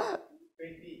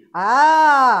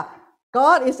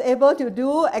 God is able to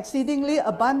do exceedingly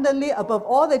abundantly above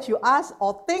all that you ask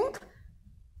or think,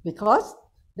 because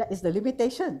that is the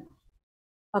limitation.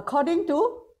 According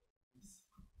to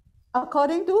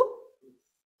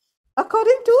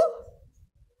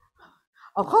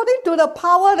according to the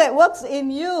power that works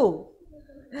in you.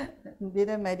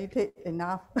 Didn't meditate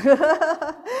enough. Okay,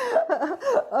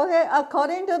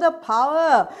 according to the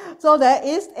power. So there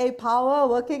is a power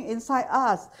working inside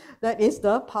us. That is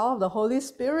the power of the Holy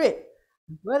Spirit.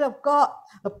 Word of God.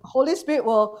 The Holy Spirit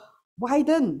will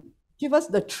widen, give us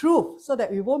the truth so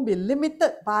that we won't be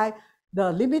limited by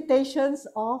the limitations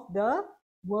of the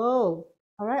world,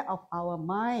 all right, of our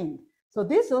mind. So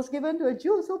this was given to a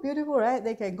Jew, so beautiful, right?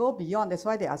 They can go beyond. That's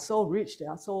why they are so rich, they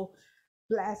are so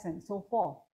blessed and so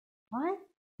forth. Right?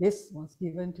 This was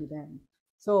given to them.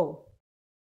 So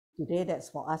today that's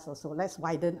for us also. Let's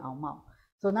widen our mouth.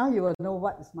 So now you will know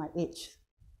what is my age.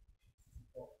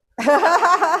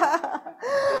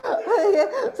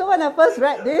 So when I first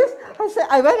read this,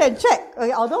 I went and checked.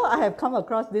 Okay, although I have come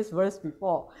across this verse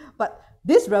before, but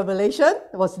this revelation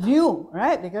was new,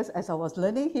 right? Because as I was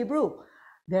learning Hebrew,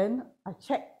 then I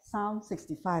checked Psalm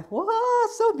 65. Wow,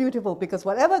 so beautiful, because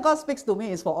whatever God speaks to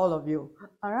me is for all of you.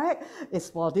 All right? It's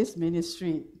for this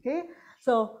ministry. Okay?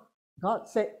 So God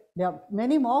said, there are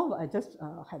many more, but I just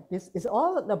had this. It's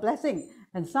all the blessing.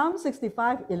 And Psalm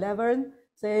 65:11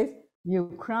 says,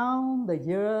 you crown the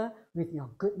year with your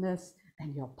goodness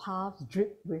and your paths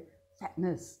drip with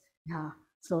fatness. Yeah.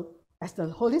 So as the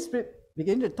Holy Spirit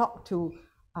began to talk to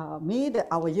me, that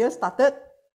our year started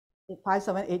at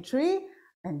 5783,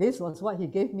 and this was what he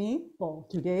gave me for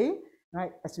today,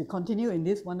 right? As we continue in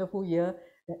this wonderful year,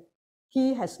 that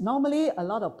he has normally, a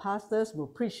lot of pastors will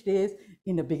preach this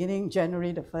in the beginning,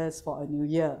 January the 1st for a new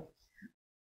year.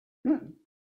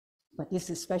 But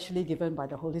this is specially given by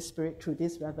the Holy Spirit through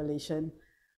this revelation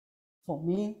for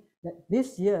me, that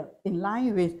this year, in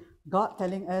line with God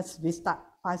telling us we start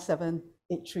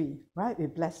 5783, right?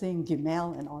 With blessing,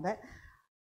 Gimel and all that.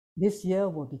 This year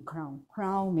will be crowned.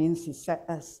 Crown means he set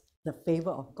us the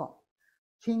favor of God.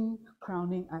 King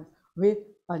crowning us with,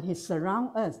 and he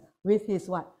surround us with his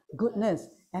what? Goodness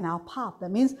and our path.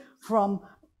 That means from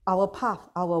our path,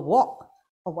 our walk,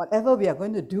 or whatever we are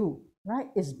going to do, right?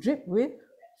 Is dripped with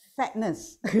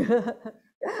fatness.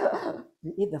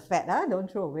 You eat the fat, huh?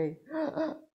 Don't throw away.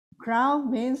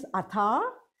 Crown means atar.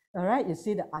 All right, you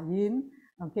see the ayin,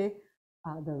 okay?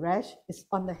 The resh is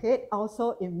on the head.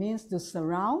 Also, it means to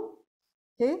surround,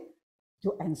 okay?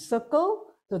 To encircle.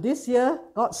 So this year,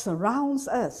 God surrounds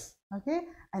us, okay?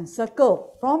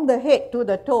 Encircle from the head to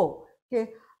the toe,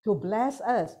 okay? To bless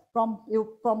us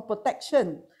from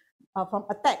protection, from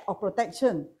attack or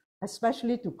protection,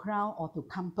 especially to crown or to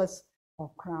compass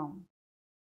or crown.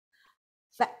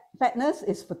 Fatness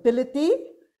is fertility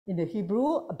in the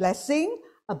Hebrew, a blessing,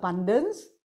 abundance.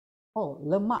 Oh,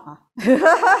 lemak.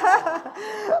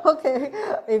 Okay,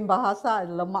 in Bahasa,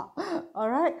 lemak. All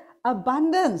right,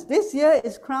 abundance. This year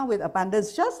is crowned with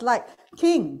abundance, just like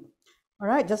King. All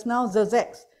right, just now,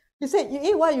 Zerzex. He said, you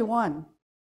eat what you want.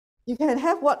 You can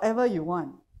have whatever you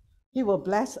want. He will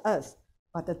bless us.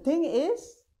 But the thing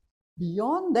is,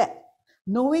 beyond that,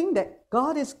 knowing that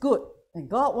God is good and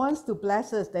God wants to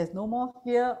bless us, there's no more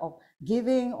fear of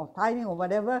giving or tithing or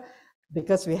whatever,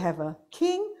 because we have a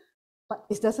king. But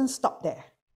it doesn't stop there.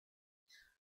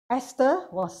 Esther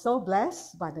was so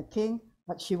blessed by the king,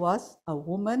 but she was a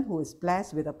woman who is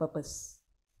blessed with a purpose.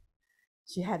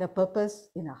 She had a purpose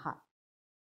in her heart.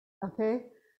 Okay?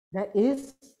 That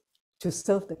is to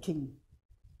serve the king.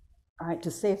 All right,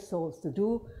 to save souls,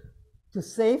 to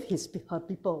save her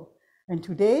people. And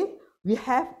today we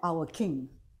have our king.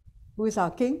 Who is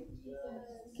our king? Yes.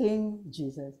 King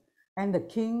Jesus. And the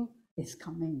king is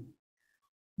coming.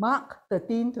 Mark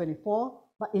 13:24,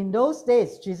 but in those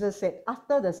days, Jesus said,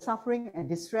 after the suffering and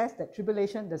distress, that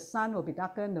tribulation, the sun will be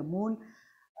darkened, the moon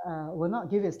will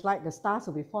not give its light, the stars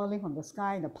will be falling from the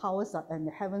sky, and the powers and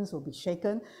the heavens will be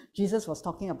shaken. Jesus was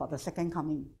talking about the second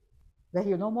coming, that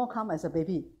he will no more come as a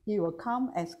baby. He will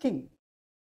come as king.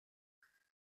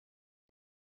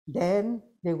 Then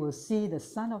they will see the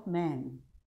Son of Man,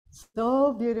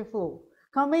 so beautiful,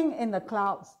 coming in the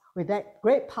clouds with that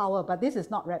great power. But this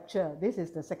is not rapture. This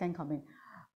is the second coming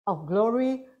of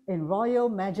glory in royal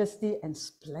majesty and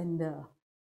splendor.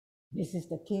 This is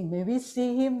the King. May we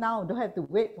see him now. Don't have to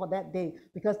wait for that day,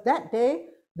 because that day,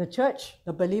 the church,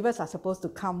 the believers are supposed to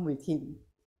come with him.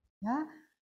 Yeah?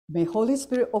 May Holy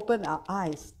Spirit open our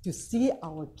eyes to see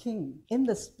our King in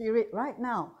the Spirit right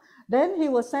now. Then he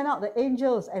will send out the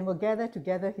angels and will gather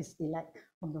together his elect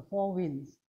from the four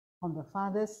winds, from the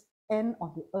farthest end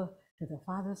of the earth to the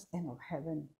farthest end of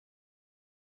heaven.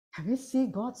 Have we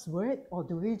seen God's word, or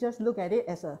do we just look at it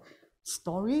as a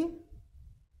story?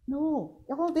 No,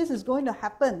 all this is going to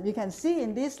happen. We can see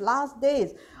in these last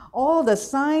days, all the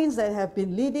signs that have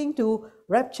been leading to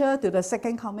rapture, to the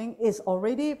second coming, is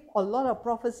already, a lot of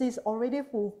prophecies already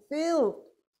fulfilled.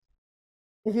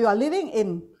 If you are living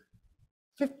in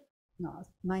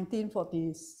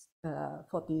 1940,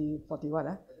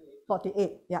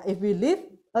 48. Yeah, if we live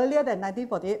earlier than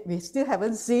 1948, we still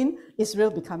haven't seen Israel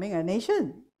becoming a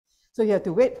nation. So you have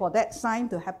to wait for that sign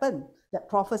to happen, that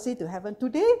prophecy to happen.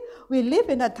 Today, we live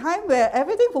in a time where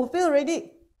everything fulfilled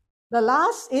already. The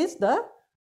last is the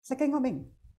second coming.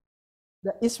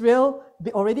 The Israel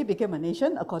already became a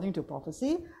nation according to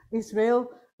prophecy. Israel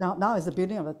now is the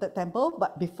building of the third temple,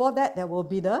 but before that, there will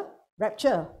be the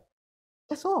rapture.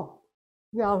 That's all.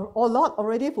 We are a lot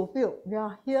already fulfilled. We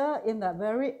are here in the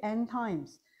very end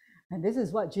times. And this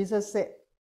is what Jesus said.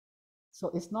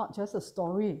 So it's not just a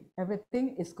story.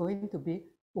 Everything is going to be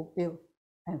fulfilled.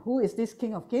 And who is this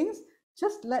King of Kings?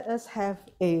 Just let us have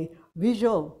a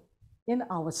visual in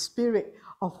our spirit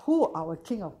of who our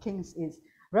King of Kings is.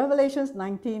 Revelations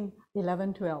 19,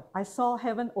 11, 12. I saw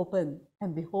heaven open,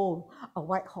 and behold, a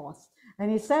white horse. And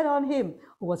he sat on him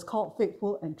who was called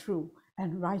faithful and true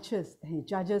and righteous, and he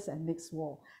judges and makes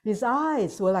war. His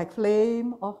eyes were like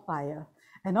flame of fire,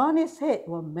 and on his head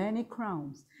were many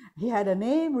crowns. He had a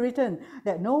name written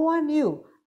that no one knew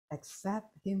except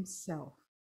himself.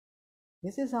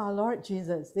 This is our Lord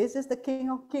Jesus. This is the King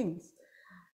of Kings.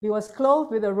 He was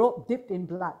clothed with a robe dipped in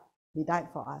blood. He died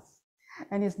for us.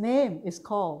 And his name is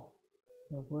called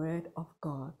the Word of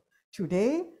God.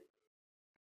 Today,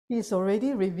 he is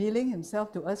already revealing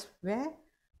himself to us where?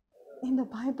 In the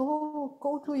Bible.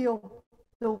 Go to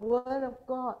the Word of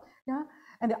God. Yeah?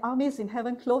 And the armies in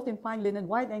heaven, clothed in fine linen,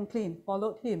 white and clean,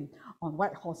 followed him on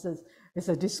white horses. It's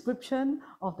a description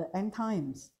of the end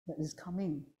times that is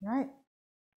coming, right?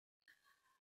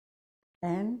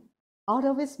 And out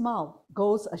of his mouth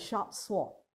goes a sharp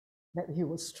sword, that he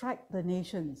will strike the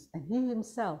nations, and he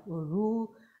himself will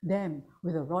rule them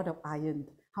with a rod of iron.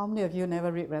 How many of you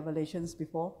never read Revelations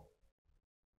before?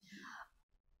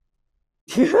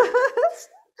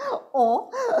 Or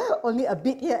only a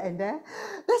bit here and there.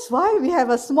 That's why we have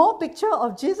a small picture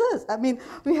of Jesus. I mean,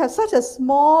 we have such a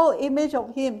small image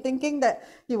of him, thinking that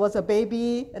he was a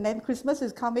baby, and then Christmas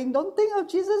is coming. Don't think of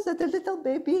Jesus as a little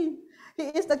baby. He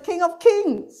is the King of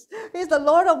Kings. He's the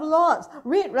Lord of Lords.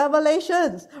 Read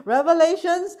Revelations.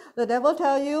 Revelations, the devil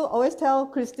always tell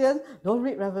Christians, don't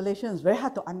read Revelations. Very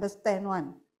hard to understand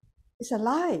one. It's a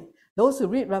lie. Those who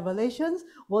read Revelations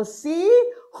will see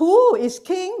who is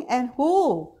king and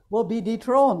who will be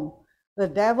dethroned. The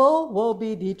devil will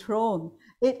be dethroned.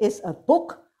 It is a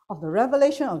book of the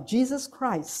revelation of Jesus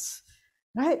Christ,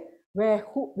 right? Where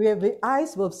the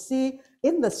eyes will see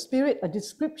in the spirit a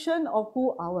description of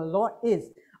who our Lord is.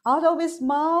 Out of his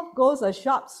mouth goes a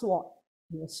sharp sword.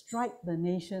 He will strike the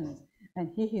nations, and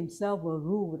he himself will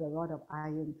rule with a rod of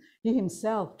iron. He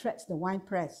himself treads the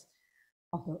winepress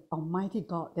of the Almighty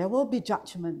God. There will be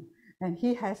judgment, and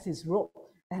he has his robe,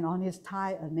 and on his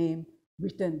thigh a name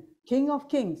written, King of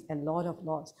Kings and Lord of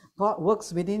Lords. God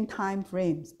works within time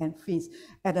frames and feasts.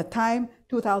 At a time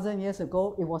 2,000 years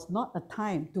ago, it was not a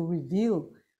time to reveal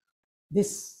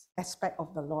this aspect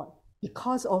of the Lord.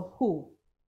 Because of who?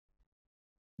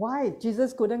 Why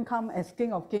Jesus couldn't come as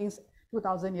King of Kings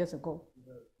 2,000 years ago?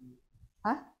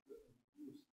 Huh?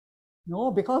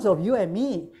 No, because of you and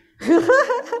me.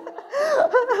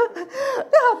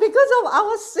 Yeah, because of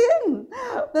our sin,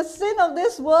 the sin of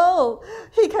this world.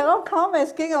 He cannot come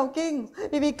as King of Kings.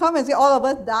 If he comes, all of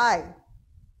us die.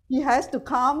 He has to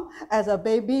come as a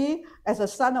baby, as a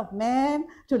son of man,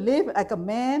 to live like a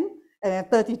man. And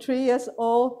at 33 years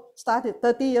old, started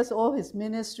 30 years old, his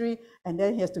ministry, and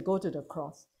then he has to go to the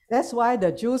cross. That's why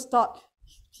the Jews thought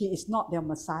he is not their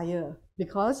Messiah,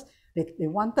 because they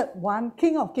wanted one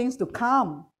King of Kings to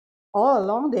come. All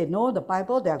along, they know the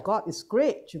Bible, their God is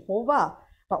great, Jehovah.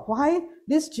 But why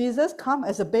this Jesus come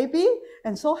as a baby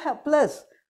and so helpless?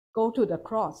 Go to the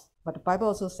cross. But the Bible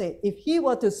also says, if he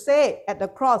were to say at the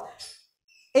cross,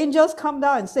 angels come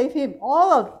down and save him,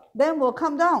 all of them will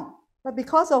come down. But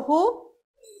because of who?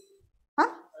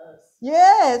 Huh?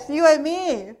 Yes, you and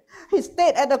me. He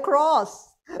stayed at the cross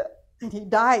and he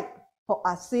died for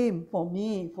Asim, for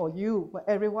me, for you, for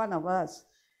every one of us.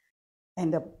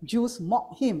 And the Jews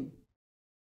mocked him.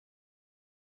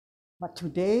 But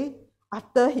today,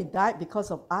 after he died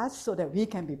because of us, so that we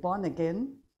can be born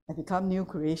again and become new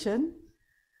creation,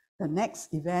 the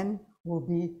next event will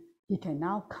be he can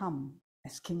now come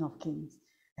as King of Kings.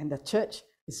 And the church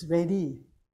is ready,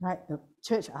 right? The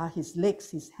church are his legs,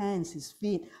 his hands, his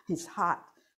feet, his heart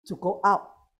to go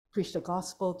out, preach the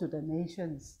gospel to the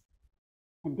nations.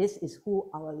 And this is who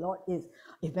our Lord is.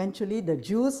 Eventually, the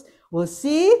Jews will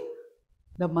see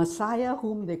the Messiah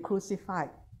whom they crucified.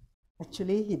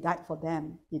 Actually, he died for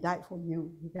them. He died for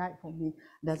you. He died for me.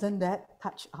 Doesn't that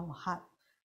touch our heart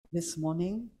this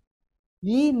morning?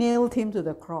 We nailed him to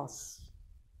the cross,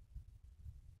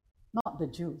 not the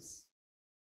Jews.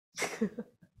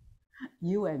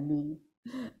 You and me.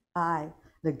 I,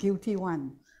 the guilty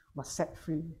one, was set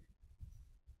free.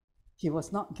 He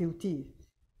was not guilty,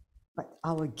 but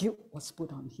our guilt was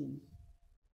put on him.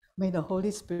 May the Holy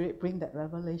Spirit bring that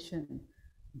revelation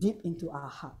deep into our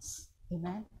hearts.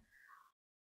 Amen.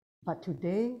 But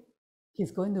today,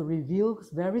 he's going to reveal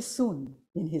very soon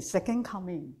in his second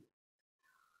coming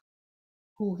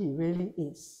who he really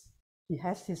is. He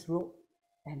has his robe,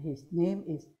 and his name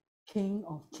is King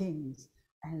of Kings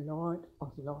and Lord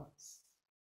of Lords.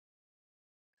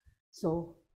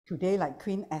 So today, like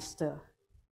Queen Esther,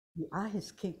 we are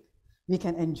his king. We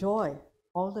can enjoy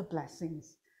all the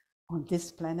blessings on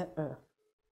this planet Earth.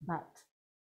 But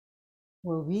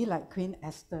will we, like Queen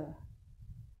Esther,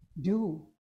 do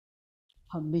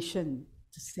her mission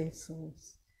to save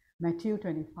souls? Matthew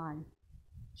 25,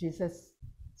 Jesus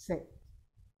said,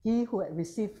 he who had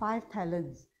received 5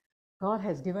 talents, God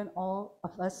has given all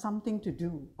of us something to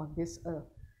do on this earth,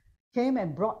 came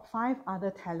and brought 5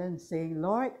 other talents, saying,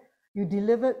 Lord, you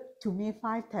delivered to me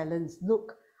 5 talents.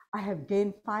 Look, I have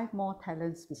gained 5 more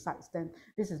talents besides them.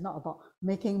 This is not about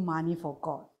making money for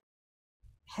God.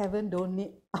 Heaven don't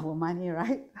need our money,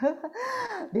 right?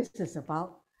 This is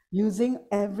about using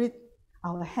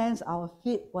our hands, our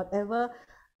feet, whatever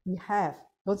we have.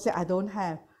 Don't say, I don't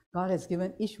have. God has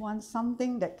given each one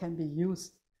something that can be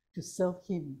used to serve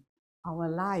him. Our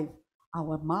life,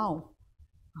 our mouth,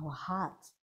 our heart.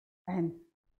 And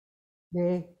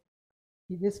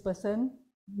this person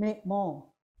made more.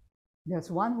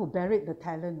 There's one who buried the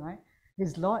talent, right?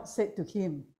 His Lord said to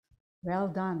him, well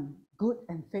done, good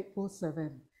and faithful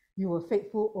servant. You were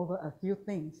faithful over a few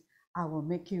things. I will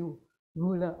make you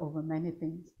ruler over many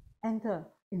things. Enter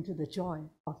into the joy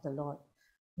of the Lord.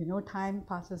 You know, time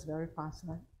passes very fast,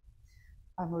 right?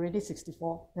 I'm already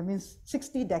 64. That means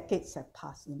 60 decades have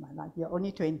passed in my life. You're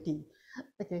only 20.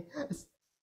 Okay,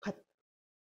 but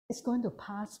it's going to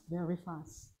pass very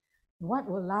fast. What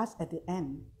will last at the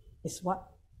end is what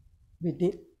we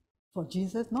did for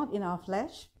Jesus, not in our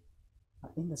flesh,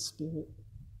 but in the spirit.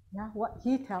 Yeah, what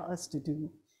he tells us to do.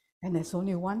 And there's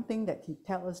only one thing that he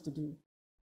tells us to do.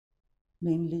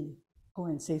 Mainly, go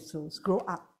and save souls. Grow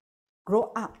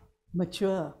up,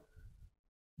 mature,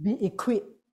 be equipped,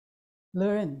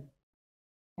 learn,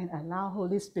 and allow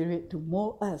Holy Spirit to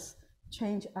mold us,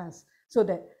 change us, so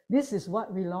that this is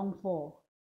what we long for.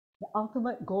 The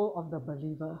ultimate goal of the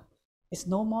believer is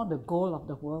no more the goal of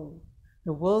the world.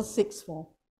 The world seeks for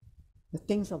the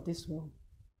things of this world.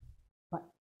 But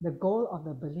the goal of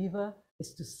the believer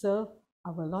is to serve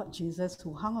our Lord Jesus,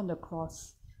 who hung on the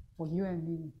cross for you and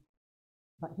me.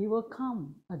 But he will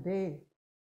come a day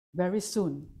very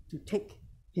soon to take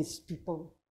his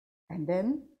people. And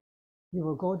then we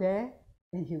will go there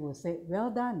and he will say, well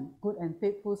done, good and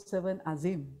faithful servant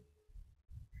Azim.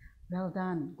 Well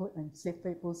done, good and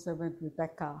faithful servant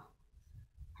Rebecca,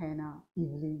 Hannah,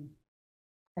 Evelyn,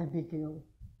 Abigail,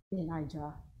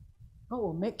 Elijah. God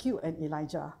will make you an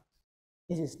Elijah.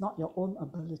 It is not your own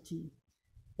ability.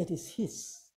 It is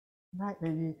his. Right?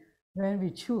 When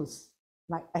we choose,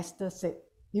 like Esther said,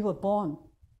 you were born.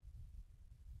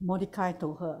 Mordecai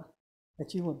told her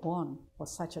that you were born for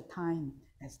such a time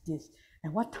as this.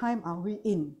 And what time are we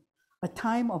in? A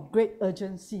time of great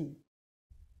urgency.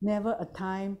 Never a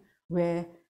time where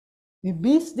we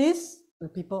miss this, the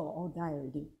people will all die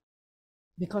already.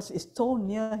 Because it's so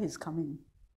near his coming.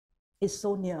 It's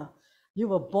so near. You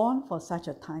were born for such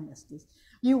a time as this.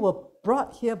 You were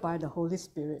brought here by the Holy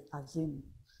Spirit, Azim,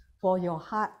 for your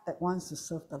heart that wants to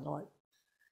serve the Lord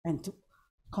and to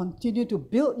continue to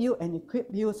build you and equip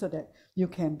you so that you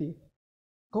can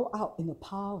go out in the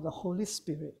power of the Holy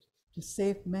Spirit to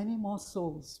save many more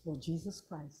souls for Jesus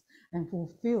Christ and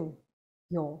fulfill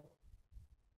your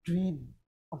dream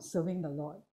of serving the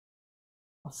Lord,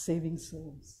 of saving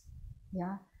souls.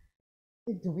 Yeah?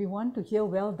 Do we want to hear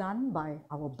well done by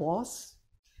our boss,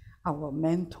 our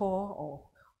mentor, or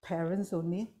parents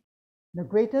only? The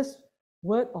greatest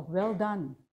word of well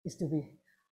done is to be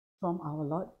from our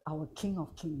Lord, our King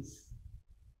of Kings.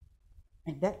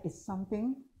 And that is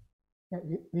something that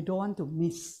we don't want to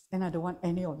miss, and I don't want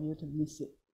any of you to miss it.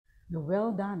 You're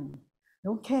well done.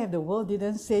 Don't care if the world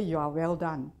didn't say you are well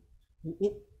done. You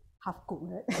eat half cooked,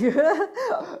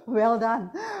 right? Well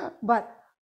done. But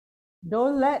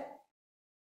don't let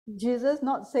Jesus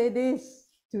not say this.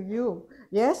 to you.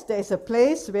 Yes, there is a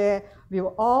place where we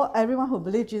will all, everyone who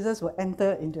believes Jesus will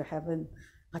enter into heaven.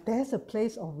 But there's a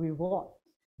place of reward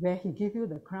where he gives you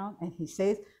the crown and he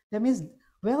says, that means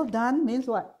well done means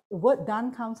what? The word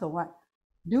done comes from what?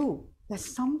 Do. There's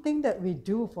something that we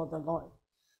do for the Lord.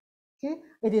 Okay?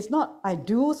 It is not I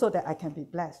do so that I can be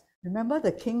blessed. Remember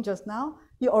the king just now?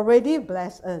 He already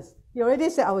blessed us. He already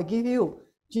said, I will give you.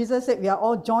 Jesus said, we are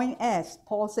all joint heirs,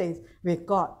 Paul says, with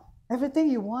God. Everything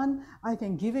you want, I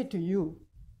can give it to you.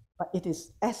 But it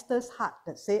is Esther's heart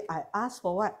that say, I ask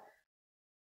for what?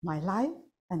 My life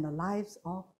and the lives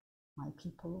of my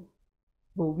people.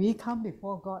 Will we come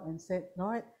before God and say,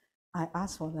 Lord, I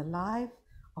ask for the life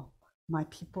of my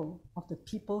people, of the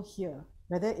people here,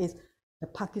 whether it's the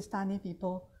Pakistani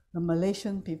people, the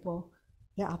Malaysian people,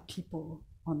 there are people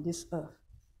on this earth.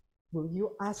 Will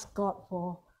you ask God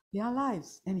for their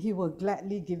lives? And he will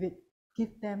gladly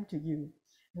give them to you.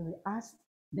 When we ask,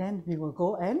 then we will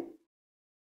go and,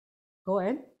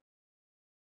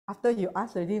 after you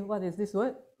ask already, what is this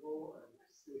word?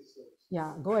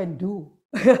 Yeah, go and do.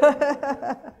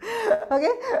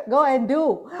 Okay, go and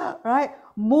do, right?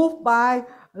 Move by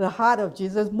the heart of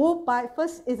Jesus. Move by,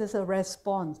 first it is a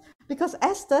response. Because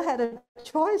Esther had a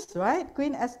choice, right?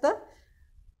 Queen Esther.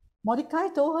 Mordecai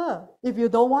told her, if you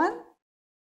don't want,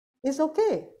 it's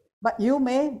okay. But you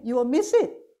will miss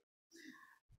it.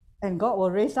 And God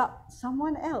will raise up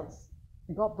someone else.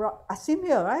 And God brought Asim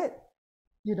here, right?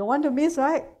 You don't want to miss,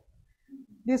 right?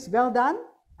 This well done.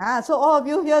 So all of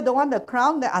you here don't want the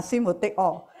crown, then Asim will take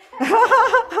all.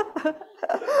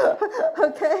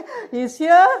 Okay, he's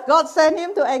here. God sent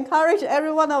him to encourage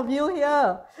every one of you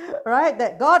here, right?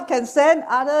 That God can send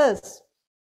others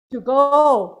to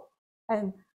go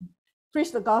and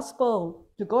preach the gospel,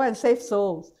 to go and save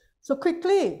souls. So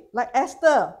quickly, like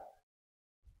Esther,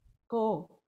 go,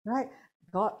 right?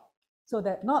 God, so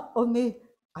that not only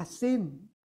Asim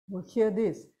will hear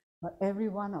this, but every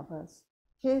one of us.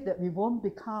 Okay, that we won't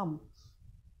become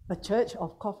a church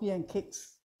of coffee and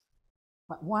cakes,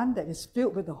 but one that is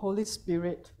filled with the Holy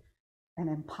Spirit and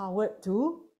empowered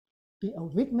to be a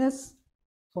witness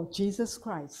for Jesus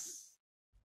Christ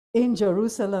in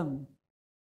Jerusalem,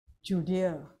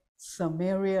 Judea,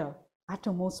 Samaria,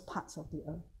 uttermost parts of the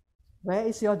earth. Where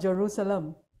is your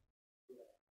Jerusalem?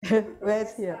 Where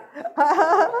is here?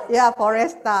 Yeah,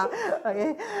 Foresta.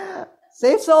 Okay.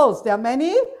 Save souls. There are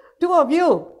many. 2 of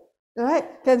you,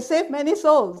 right, can save many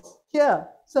souls here.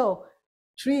 So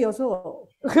 3 also.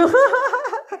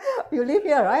 You live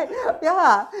here, right?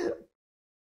 Yeah.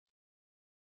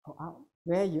 Go out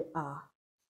where you are,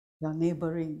 your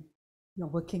neighboring, your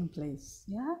working place.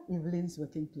 Yeah, Evelyn's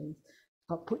working place.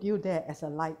 God put you there as a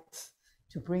light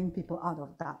to bring people out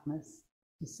of darkness,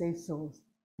 to save souls.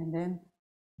 And then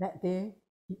that day,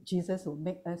 Jesus will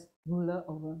make us ruler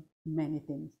over many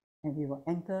things, and we will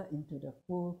enter into the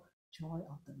full joy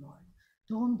of the Lord.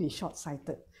 Don't be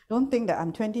short-sighted. Don't think that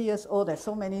I'm 20 years old, there's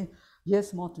so many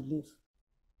years more to live.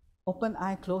 Open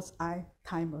eye, closed eye,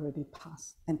 time already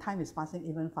passed. And time is passing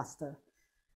even faster.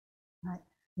 Right?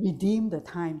 Redeem the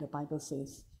time, the Bible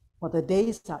says. For the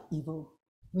days are evil.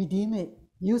 Redeem it.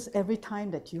 Use every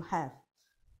time that you have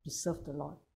to serve the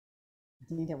Lord. I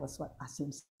think that was what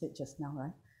Asim said just now,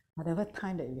 right? Whatever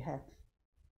time that you have,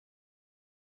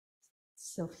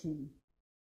 serve Him.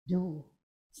 Do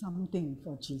something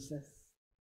for Jesus.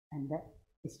 And that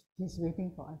is, He's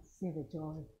waiting for us. See the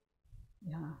joy,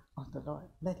 of the Lord.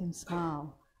 Let Him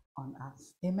smile on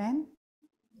us. Amen?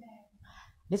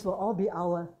 This will all be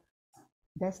our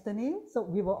destiny. So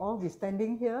we will all be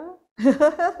standing here.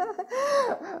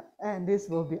 And this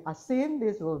will be Asim.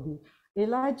 This will be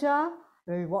Elijah.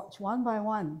 We watch one by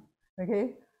one.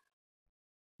 Okay?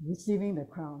 Receiving the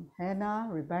crown. Hannah,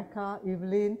 Rebecca,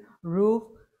 Evelyn, Ruth.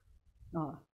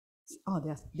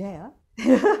 They're there.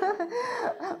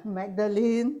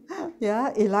 Magdalene,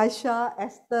 Elisha,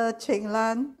 Esther, Cheng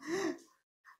Lan.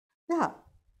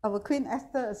 Our Queen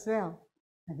Esther as well.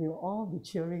 And we will all be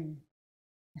cheering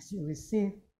as you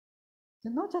receive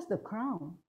not just the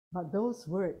crown, but those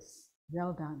words,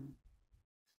 well done.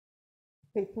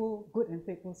 Faithful, good and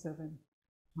faithful servant.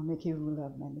 I'll make you ruler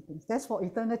of many things. That's for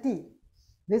eternity.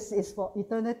 This is for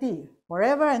eternity,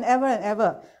 forever and ever and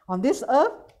ever. On this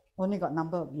earth, only got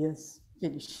number of years.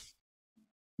 Finish.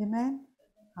 Amen.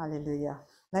 Hallelujah.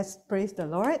 Let's praise the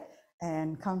Lord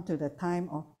and come to the time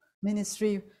of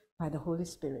ministry by the Holy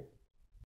Spirit.